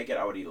way to make it,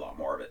 I would eat a lot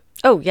more of it.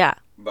 Oh, yeah.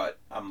 But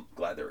I'm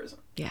glad there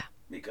isn't. Yeah.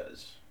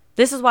 Because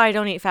This is why I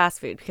don't eat fast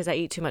food, because I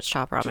eat too much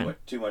top ramen.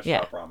 too much Yeah.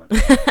 top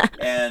ramen.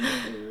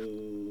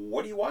 And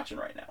what are you watching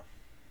right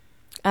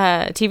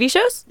now? TV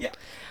shows? Yeah.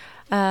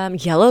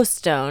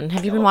 Yellowstone.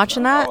 Have you been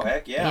watching that? Oh,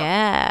 heck yeah.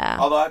 Yeah.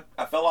 Although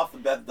I fell off the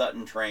Beth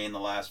Dutton train the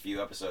last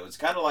few episodes.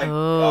 Kind of like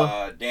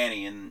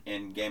Dany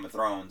in Game of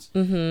Thrones.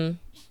 Mm-hmm.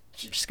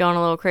 Just going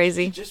a little She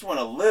crazy. just went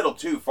a little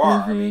too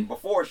far. I mean,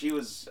 before she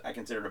was, I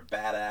considered a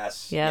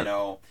badass, Yep. you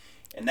know,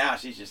 and now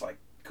she's just like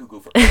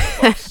cuckoo for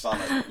Cocoa Puffs on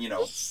a, you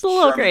know, Just a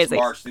little Sherman's crazy.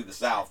 march through the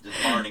South,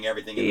 just learning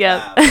everything in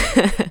Yep.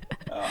 the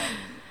past.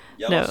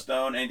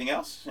 Yellowstone. Anything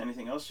else?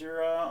 Anything else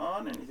you're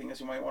on? Anything else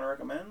you might want to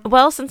recommend?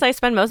 Well, since I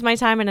spend most of my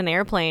time in an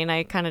airplane,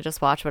 I kind of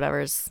just watch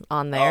whatever's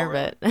on there.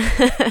 really?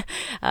 But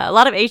a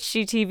lot of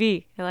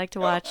HGTV. I like to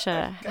watch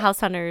okay. House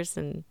Hunters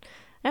and,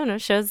 I don't know,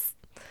 shows,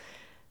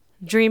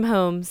 dream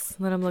homes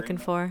that I'm looking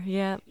for.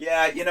 Yeah.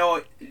 Yeah, you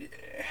know,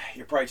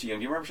 you're probably too young.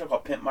 Do you remember a show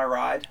called Pimp My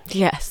Ride?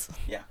 Yes.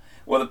 Yeah.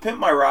 Well, the Pimp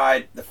My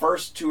Ride, the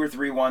first 2 or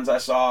 3 ones I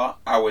saw,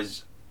 I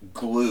was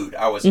glued.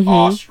 I was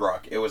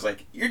awestruck. It was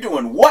like, you're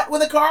doing what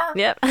with a car?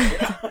 Yep. You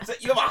know, it's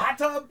like, you have a hot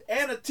tub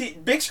and a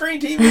big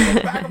screen TV in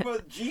the back of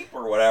a Jeep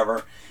or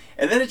whatever.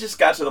 And then it just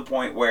got to the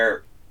point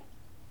where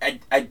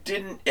I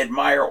didn't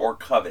admire or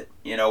covet,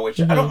 you know, which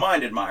I don't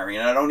mind admiring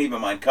and I don't even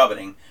mind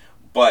coveting.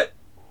 But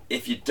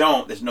if you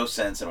don't, there's no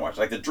sense in watching.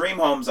 Like the dream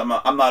homes, I'm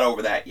not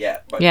over that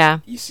yet. But Yeah.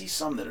 you see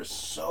some that are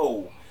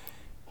so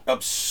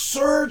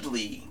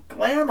absurdly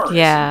glamorous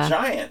Yeah. and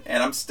giant.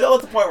 And I'm still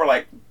at the point where,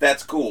 like,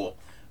 that's cool.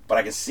 But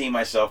I can see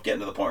myself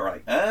getting to the point where,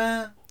 like,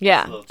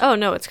 Yeah. it's a little too- Oh,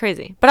 no, it's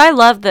crazy. But I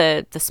love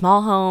the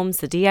small homes,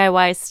 the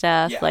DIY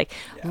stuff, Yeah, like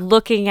yeah.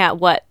 looking at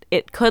what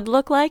it could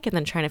look like and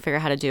then trying to figure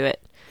out how to do it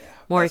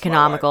more That's my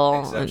economical.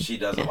 wife, except and- she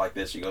does it like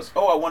this. She goes,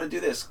 "Oh, I want to do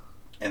this,"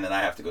 and then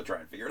I have to go try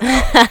and figure it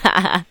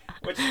out.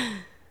 Which,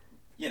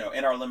 you know,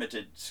 in our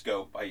limited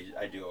scope,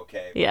 I do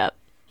okay. but Yep.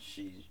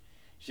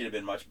 She'd have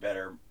been much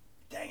better.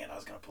 Dang it! I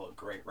was gonna pull a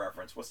great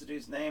reference. What's the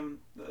dude's name?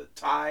 The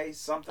Ty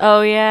something.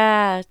 Oh,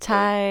 yeah.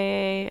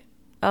 Ty.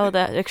 Oh,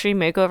 the Extreme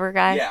Makeover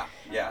guy? Yeah.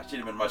 She'd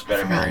have been much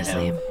better forgot marrying his him,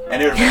 name.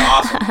 and it would have been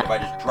awesome if I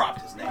just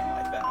dropped his name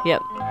like that.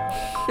 Yep.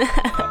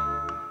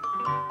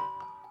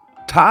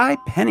 Ty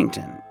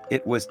Pennington.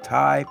 It was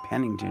Ty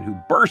Pennington who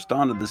burst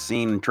onto the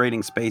scene in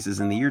Trading Spaces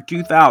in the year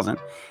 2000,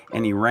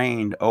 and he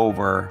reigned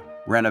over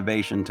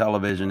renovation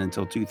television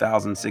until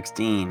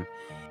 2016.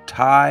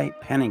 Ty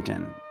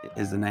Pennington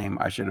is the name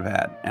I should have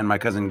had, and my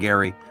cousin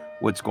Gary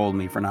would scold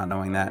me for not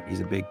knowing that. He's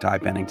a big Ty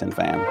Pennington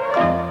fan.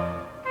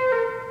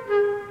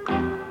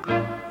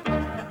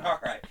 All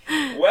right.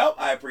 Well,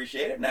 I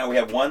appreciate it. Now we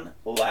have one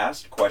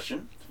last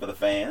question for the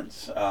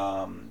fans.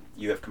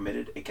 You have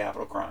committed a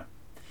capital crime.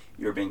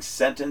 You're being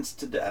sentenced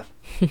to death,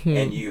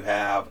 and you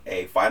have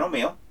a final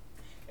meal,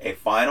 a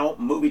final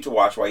movie to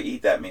watch while you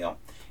eat that meal,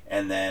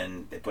 and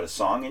then they put a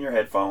song in your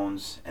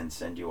headphones and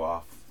send you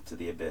off to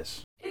the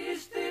abyss.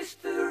 Is this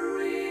the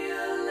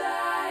real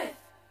life?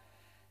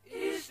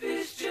 Is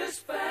this just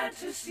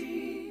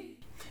fantasy?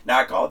 Now,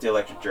 I call it the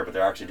electric chair, but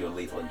they're actually doing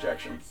lethal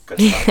injection because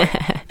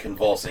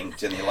convulsing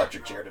to the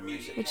electric chair to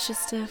music. It's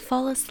just to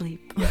fall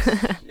asleep. Yes.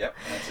 Yep,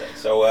 that's it.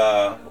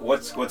 So,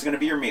 what's going to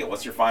be your meal?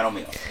 What's your final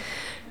meal?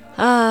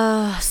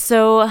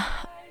 So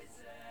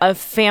a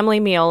family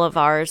meal of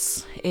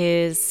ours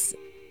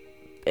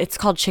it's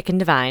called Chicken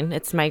Divine.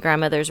 It's my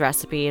grandmother's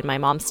recipe, and my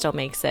mom still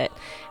makes it.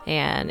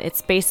 And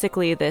it's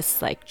basically this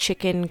like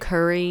chicken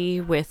curry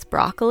with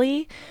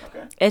broccoli.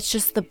 Okay. It's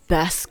just the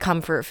best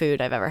comfort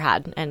food I've ever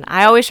had. And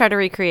I always try to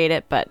recreate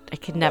it, but I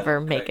can never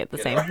make it the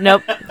same.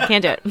 Nope,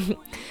 can't do it.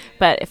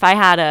 But if I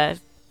had a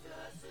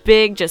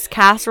big just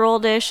casserole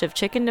dish of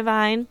Chicken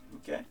Divine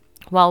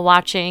while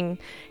watching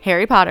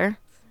Harry Potter,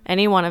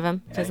 any one of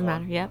them, doesn't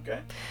matter. Yep. Okay.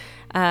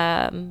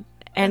 And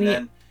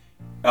then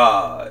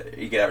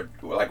you could have,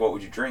 like, what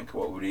would you drink?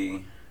 What would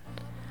he?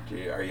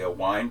 Are you a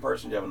wine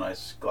person? Do you have a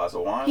nice glass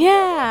of wine?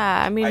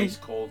 Yeah, I mean, ice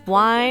cold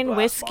wine,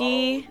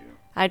 whiskey.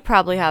 I'd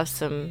probably have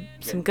some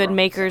good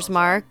Maker's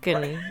Mark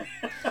and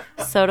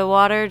soda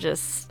water,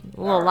 just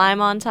a little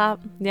lime on top.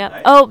 Yep.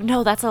 Nice. Oh,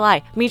 no, that's a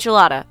lie.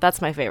 Michelada. That's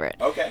my favorite.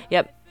 Okay.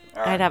 Yep.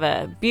 All right. I'd have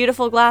a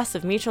beautiful glass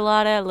of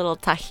michelada, a little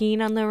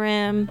tahini on the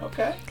rim.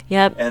 Okay.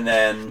 Yep. And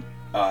then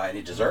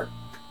any dessert?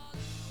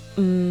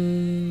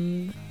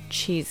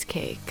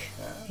 Cheesecake.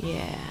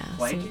 Yeah.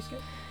 Plain some cheesecake?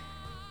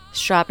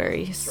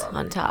 strawberries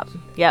on top.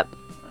 Yep.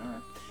 All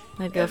right.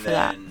 I'd go for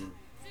that.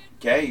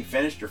 Okay, you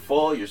finished, you're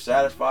full, you're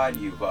satisfied,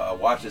 you've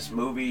watched this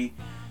movie.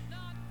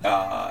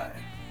 I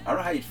don't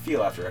know how you'd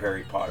feel after a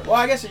Harry Potter. Well,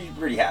 I guess you're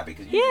pretty happy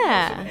because you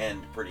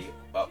end pretty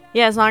up.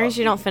 Yeah, as long as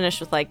you don't finish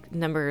with like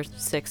number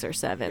 6 or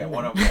 7. Yeah,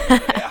 one of them.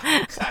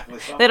 Yeah, exactly.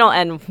 They don't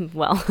end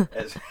well.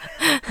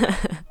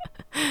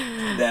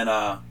 Then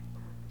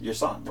your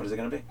song, what is it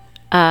going to be?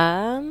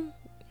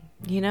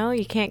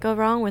 You can't go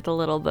wrong with a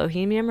little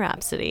Bohemian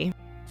Rhapsody.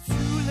 Too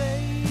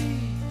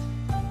late,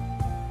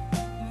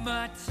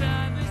 my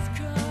time has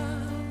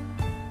come.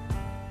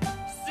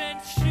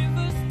 Sent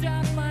shivers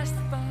down my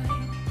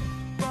spine,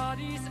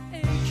 body's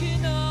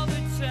aching all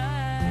the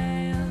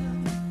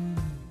time.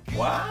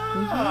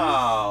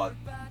 Wow.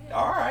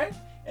 All right.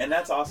 And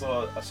that's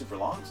also a super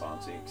long song,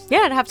 so Yeah,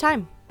 I'd have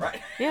time. Right.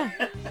 Yeah.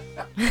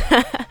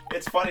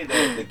 It's funny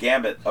the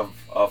gambit of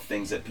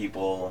things that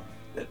people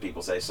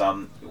say.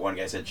 One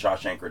guy said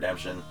Shawshank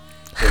Redemption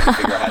to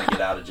figure out how to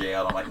get out of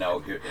jail. I'm like,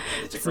 no,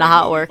 it's not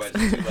how it movie, works.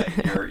 But it's too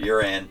late.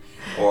 You're in.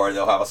 Or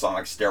they'll have a song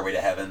like Stairway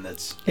to Heaven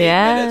that's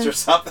 8 minutes or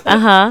something.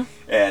 Uh-huh.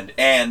 And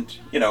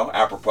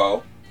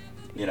apropos,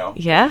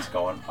 Yeah. it's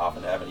going off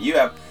into heaven. You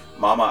have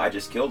Mama, I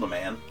Just Killed a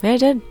Man. Yeah, I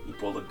did. He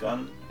pulled a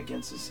gun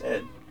against his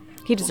head.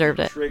 He deserved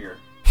Pulled it. the trigger.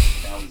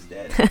 Now he's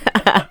dead.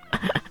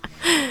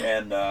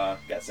 And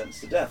got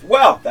sentenced to death.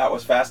 Well, that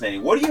was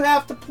fascinating. What do you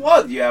have to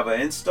plug? Do you have an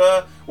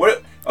Insta?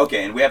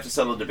 Okay, and we have to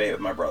settle a debate with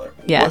my brother.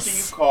 Yes. What do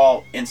you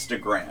call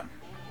Instagram?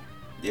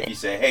 If you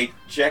say, hey,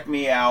 check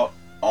me out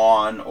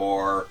on,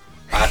 or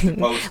I have to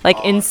post like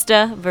on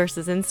Insta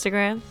versus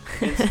Instagram?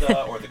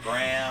 Insta or the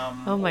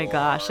gram. Oh my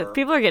gosh. or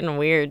People are getting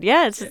weird.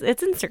 Yeah, it's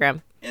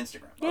Instagram.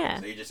 Instagram. Yeah. Okay,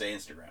 so you just say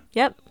Instagram.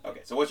 Yep.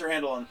 Okay, so what's your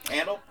handle?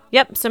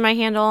 Yep. So my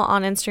handle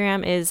on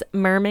Instagram is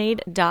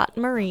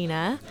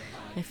mermaid.marina.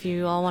 If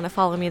you all want to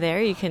follow me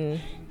there, you can.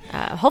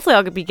 Hopefully,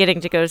 I'll be getting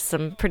to go to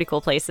some pretty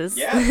cool places.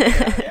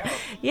 Yeah.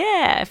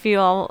 Yeah. If you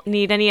all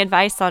need any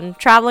advice on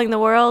traveling the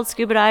world,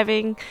 scuba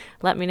diving,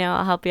 let me know.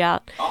 I'll help you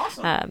out.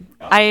 Awesome.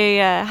 I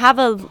have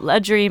a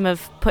dream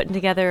of putting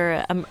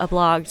together a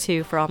blog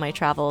too for all my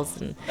travels,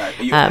 and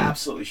You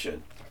absolutely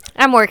should.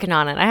 I'm working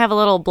on it. I have a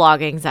little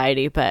blog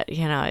anxiety, but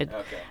Okay.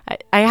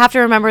 I have to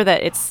remember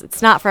that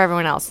it's not for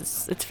everyone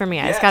else. It's for me.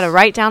 I just got to Yes.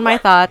 write down my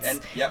Right. thoughts,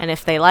 And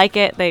if they like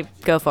it, they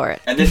go for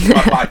it. And this is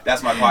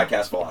that's my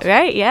podcast philosophy.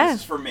 Right, yeah.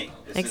 This is for me.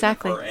 This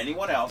Exactly. isn't for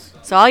anyone else.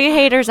 So all you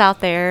haters out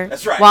there,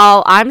 That's right.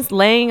 while I'm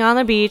laying on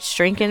the beach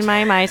drinking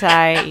my Mai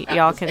Tai,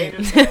 y'all can,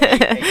 Haters,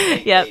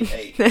 hate, yep,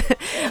 hate.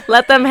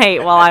 let them hate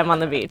while I'm on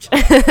the beach.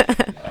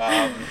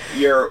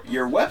 Your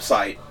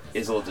website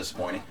is a little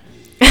disappointing.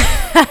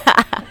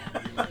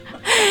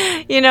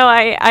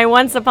 I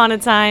once upon a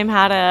time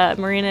had a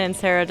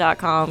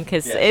marinainserra.com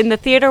because Yes. in the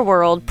theater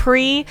world,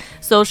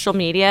 pre-social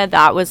media,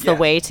 that was the Yes.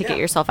 way to get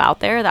yourself out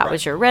there. That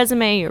was your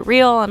resume, your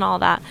reel, and all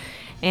that.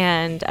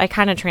 And I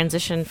kind of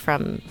transitioned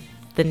from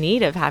the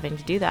need of having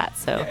to do that.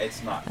 So, Yeah,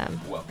 it's not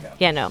well kept.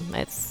 yeah, no,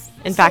 it's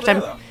in It's fact, still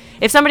there, though.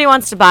 if somebody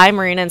wants to buy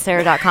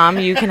marinainserra.com,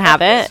 you can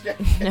have it.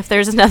 If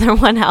there's another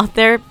one out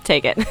there,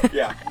 take it.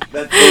 Yeah,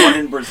 that's the one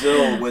in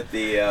Brazil with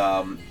the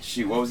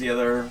what was the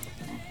other?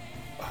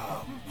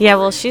 Yeah,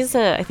 well,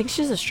 I think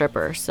she's a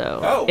stripper.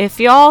 So Oh. if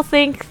y'all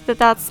think that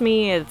that's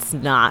me, it's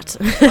not.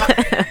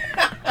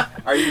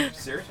 Are you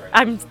serious right now?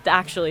 I'm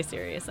actually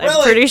serious. I'm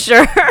Really? pretty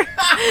sure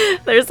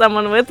there's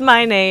someone with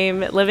my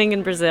name living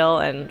in Brazil,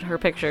 and her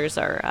pictures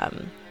are,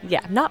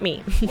 not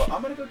me. Well,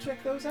 I'm gonna go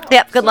check those out.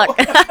 Yep, good luck.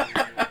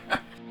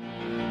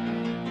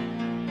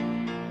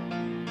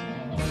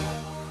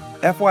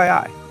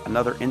 FYI,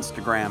 another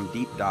Instagram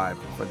deep dive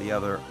for the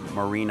other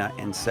Marina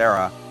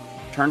Inserra.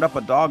 Turned up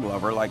a dog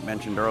lover, like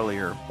mentioned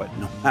earlier, but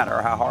no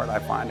matter how hard I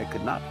find, I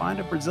could not find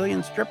a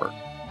Brazilian stripper.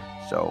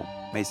 So,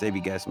 may save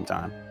you guys some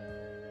time.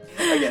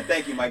 Again,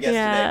 thank you, my guest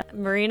today.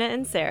 Marina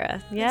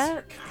Inserra.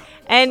 Yeah.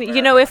 And,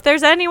 if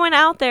there's anyone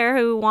out there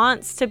who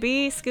wants to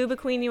be Scuba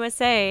Queen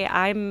USA,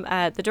 I'm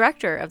the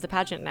director of the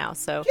pageant now.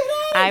 So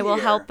I will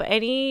help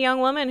any young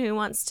woman who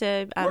wants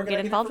to get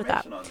involved with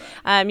that.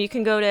 You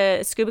can go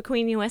to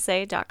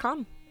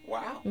scubaqueenusa.com.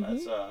 Wow.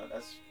 That's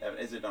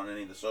is it on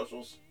any of the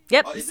socials?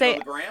 Yep. Is it on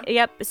the gram?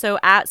 Yep. So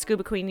at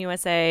Scuba Queen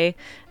USA,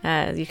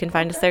 you can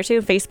find us there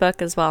too.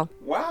 Facebook as well.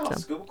 Wow. So.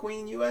 Scuba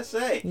Queen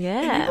USA. Yeah.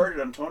 And you heard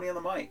it on Tony on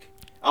the Mic.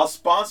 I'll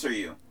sponsor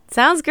you.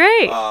 Sounds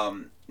great.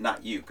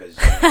 Not you,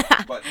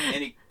 but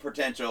any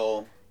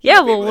potential.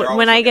 Well,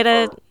 when I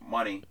get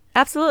money.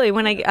 Absolutely.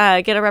 When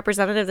I get a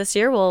representative this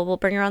year, we'll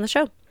bring her on the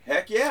show.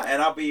 Heck yeah,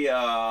 and I'll be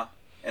I'll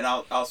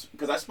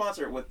because I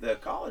sponsor it with the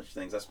college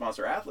things. I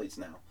sponsor athletes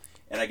now,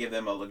 and I give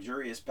them a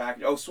luxurious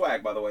package. Oh,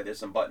 swag, by the way. There's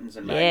some buttons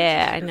and magnets.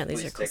 Yeah, and I know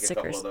these are cool stickers.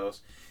 stickers. A couple of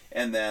those,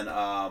 and then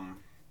a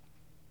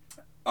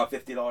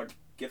 $50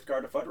 gift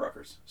card to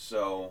Fuddruckers.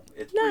 So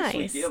it's a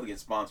pretty sweet deal to get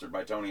sponsored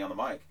by Tony on the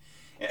Mic.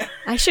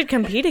 I should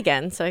compete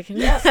again so I can.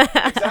 Yes,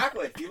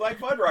 exactly. If you like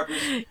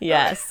Fuddruckers.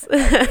 Yes.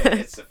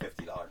 It's a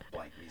 $50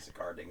 blank Visa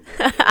card.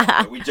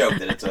 We joke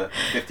that it's a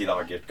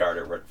 $50 gift card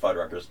at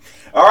Fuddruckers.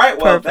 All right,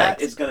 well,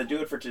 that is going to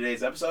do it for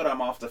today's episode. I'm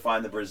off to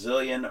find the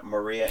Brazilian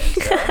Marina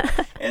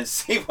Inserra and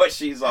see what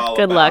she's all about.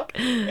 Good luck.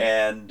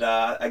 And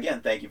again,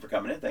 thank you for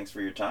coming in. Thanks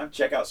for your time.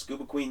 Check out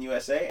Scuba Queen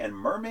USA and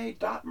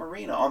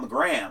mermaid.marina on the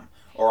gram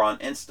or on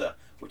Insta,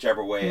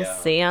 whichever way.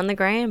 See you on the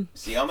gram.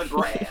 See you on the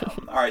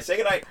gram. All right, say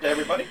goodnight to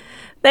everybody.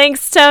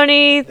 Thanks,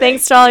 Tony.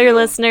 Thanks to all your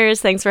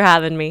listeners. Thanks for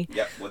having me.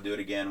 Yep, we'll do it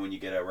again when you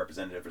get a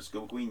representative for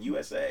Scuba Queen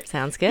USA.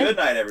 Sounds good. Good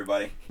night,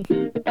 everybody.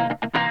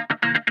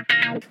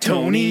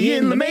 Tony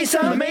in the Mesa.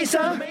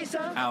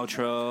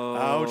 Outro.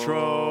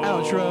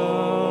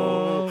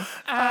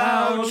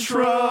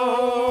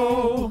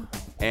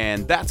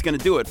 And that's going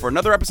to do it for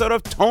another episode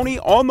of Tony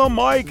on the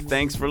Mic.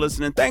 Thanks for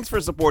listening. Thanks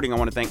for supporting. I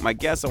want to thank my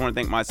guests. I want to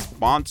thank my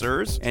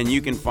sponsors. And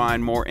you can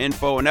find more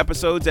info and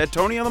episodes at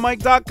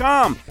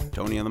TonyOnTheMic.com.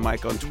 Tony on the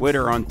Mic on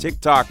Twitter, on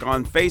TikTok,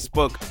 on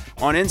Facebook,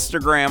 on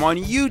Instagram, on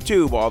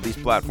YouTube. All these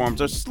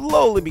platforms are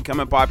slowly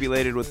becoming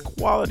populated with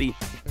quality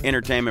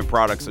entertainment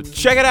products. So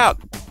check it out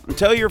and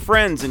tell your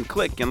friends and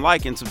click and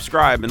like and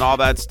subscribe and all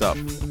that stuff.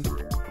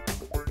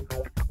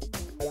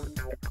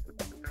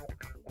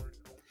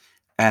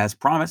 As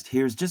promised,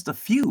 here's just a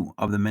few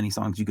of the many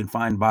songs you can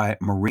find by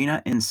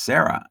Marina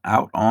Inserra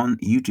out on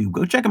YouTube.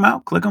 Go check them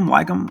out, click them,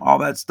 like them, all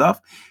that stuff.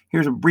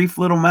 Here's a brief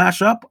little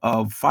mashup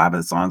of 5 of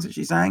the songs that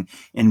she sang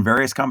in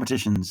various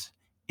competitions.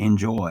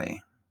 Enjoy.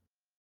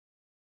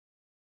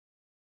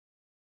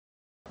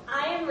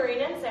 I am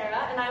Marina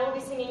Inserra, and I will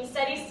be singing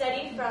Steady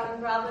Steady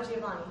from Bravo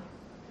Giovanni.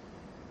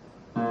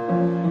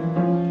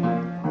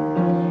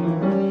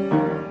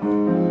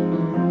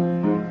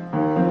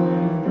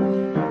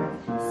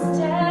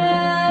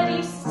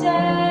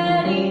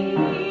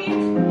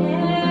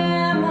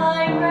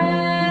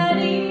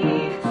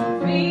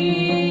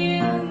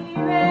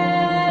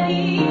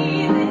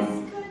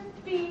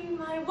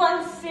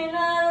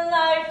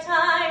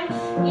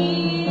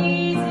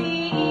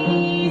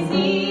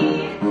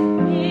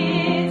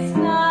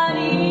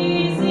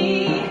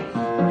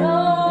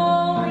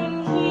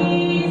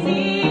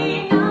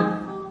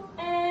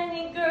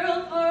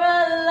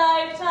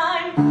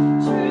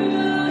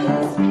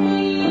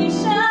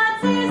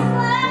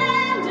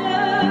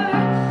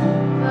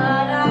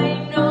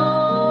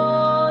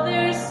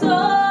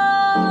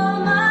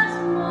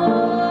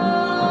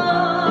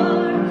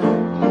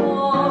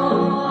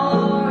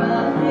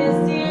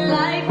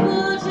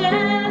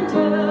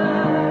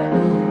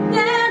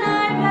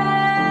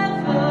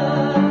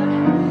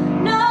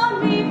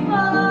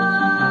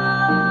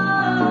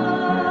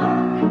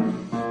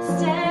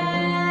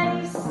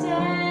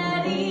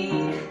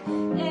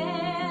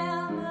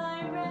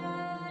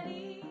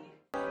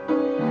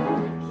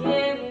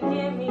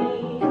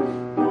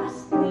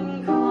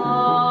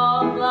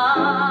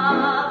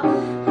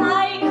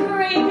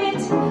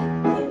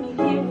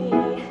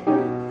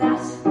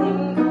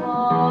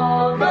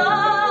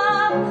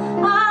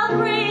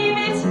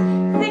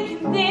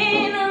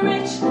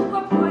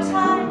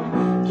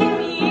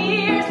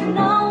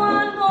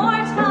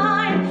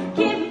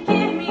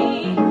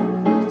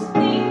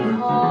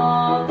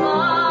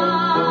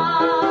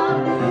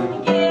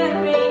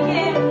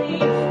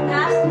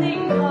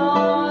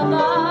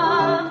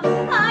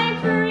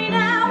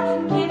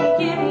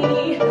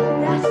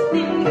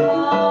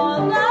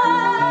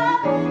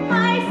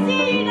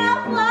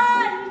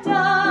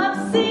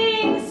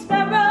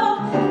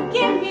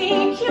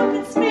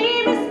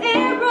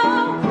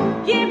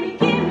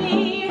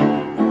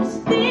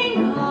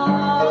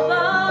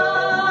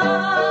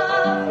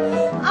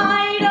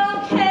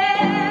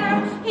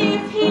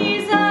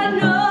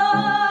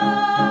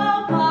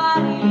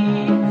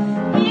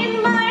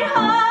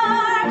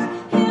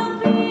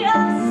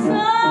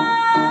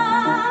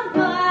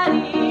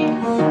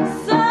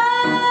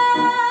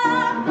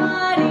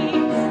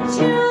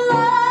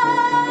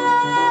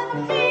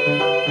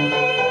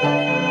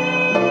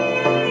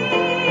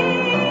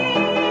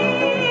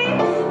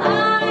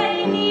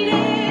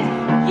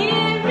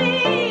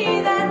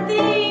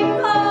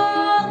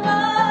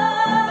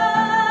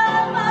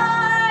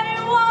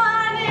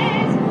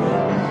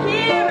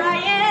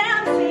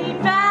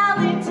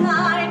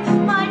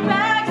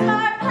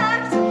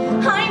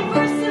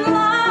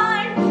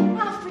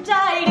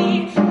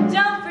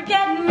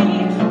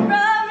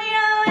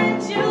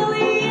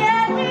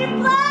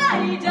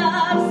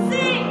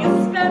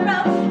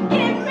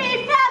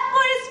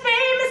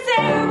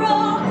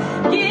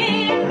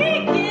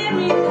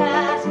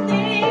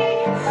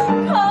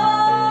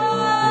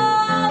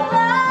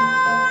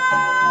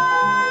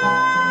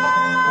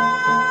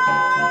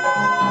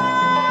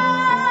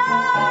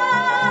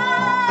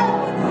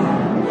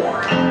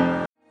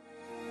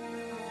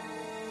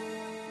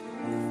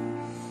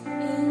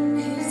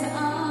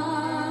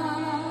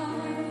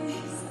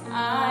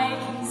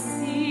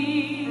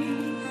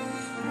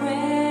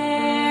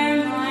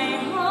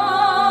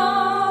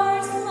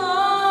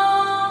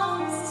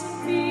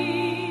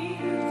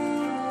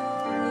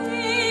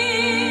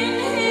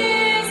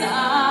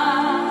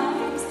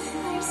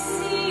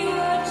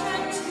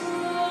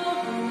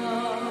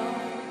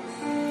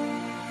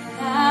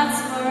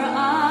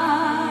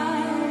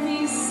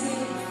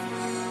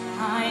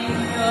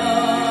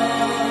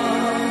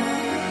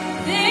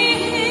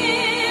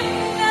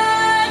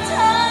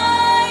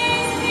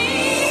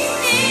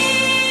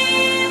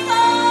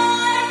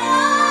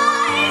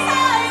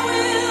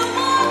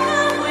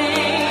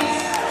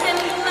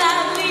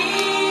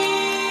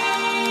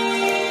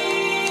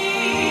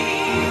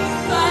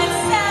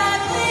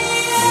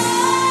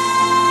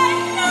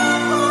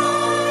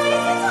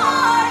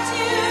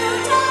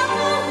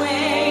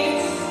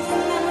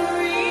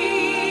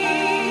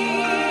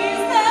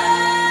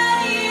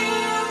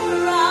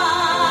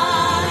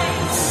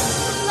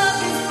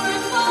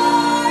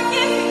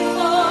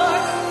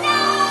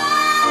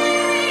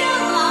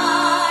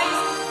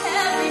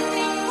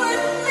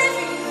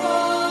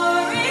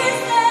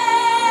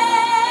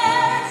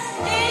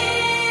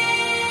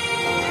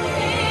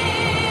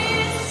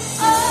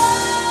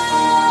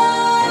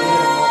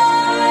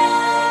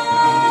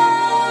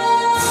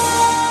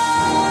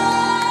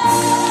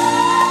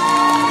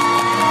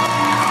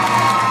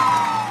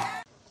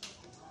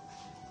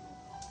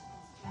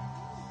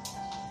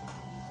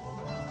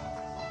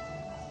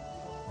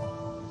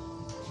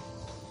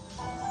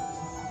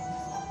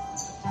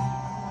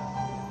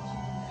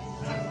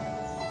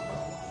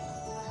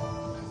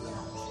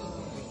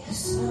 The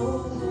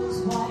snow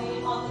goes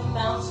white on the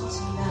mountain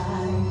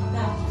tonight.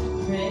 After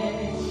the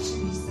bridge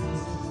we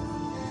see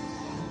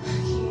a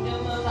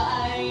kingdom of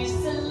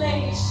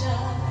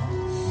isolation,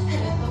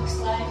 and it looks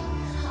like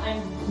I'm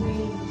the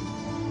queen.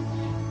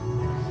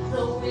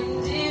 The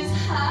wind is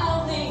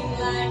howling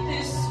like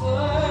this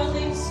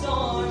swirling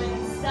storm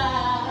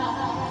inside.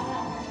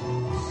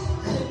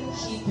 Couldn't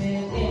keep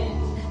it in,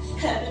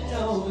 heaven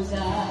knows I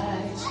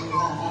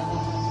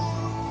tried.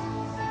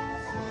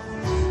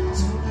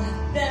 Don't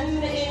let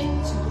them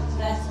in, don't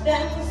let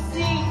them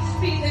see.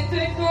 Be the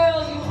good girl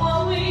you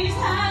always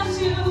have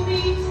to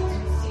be.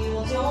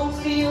 Conceal, don't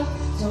feel,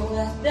 don't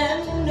let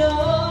them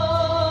know.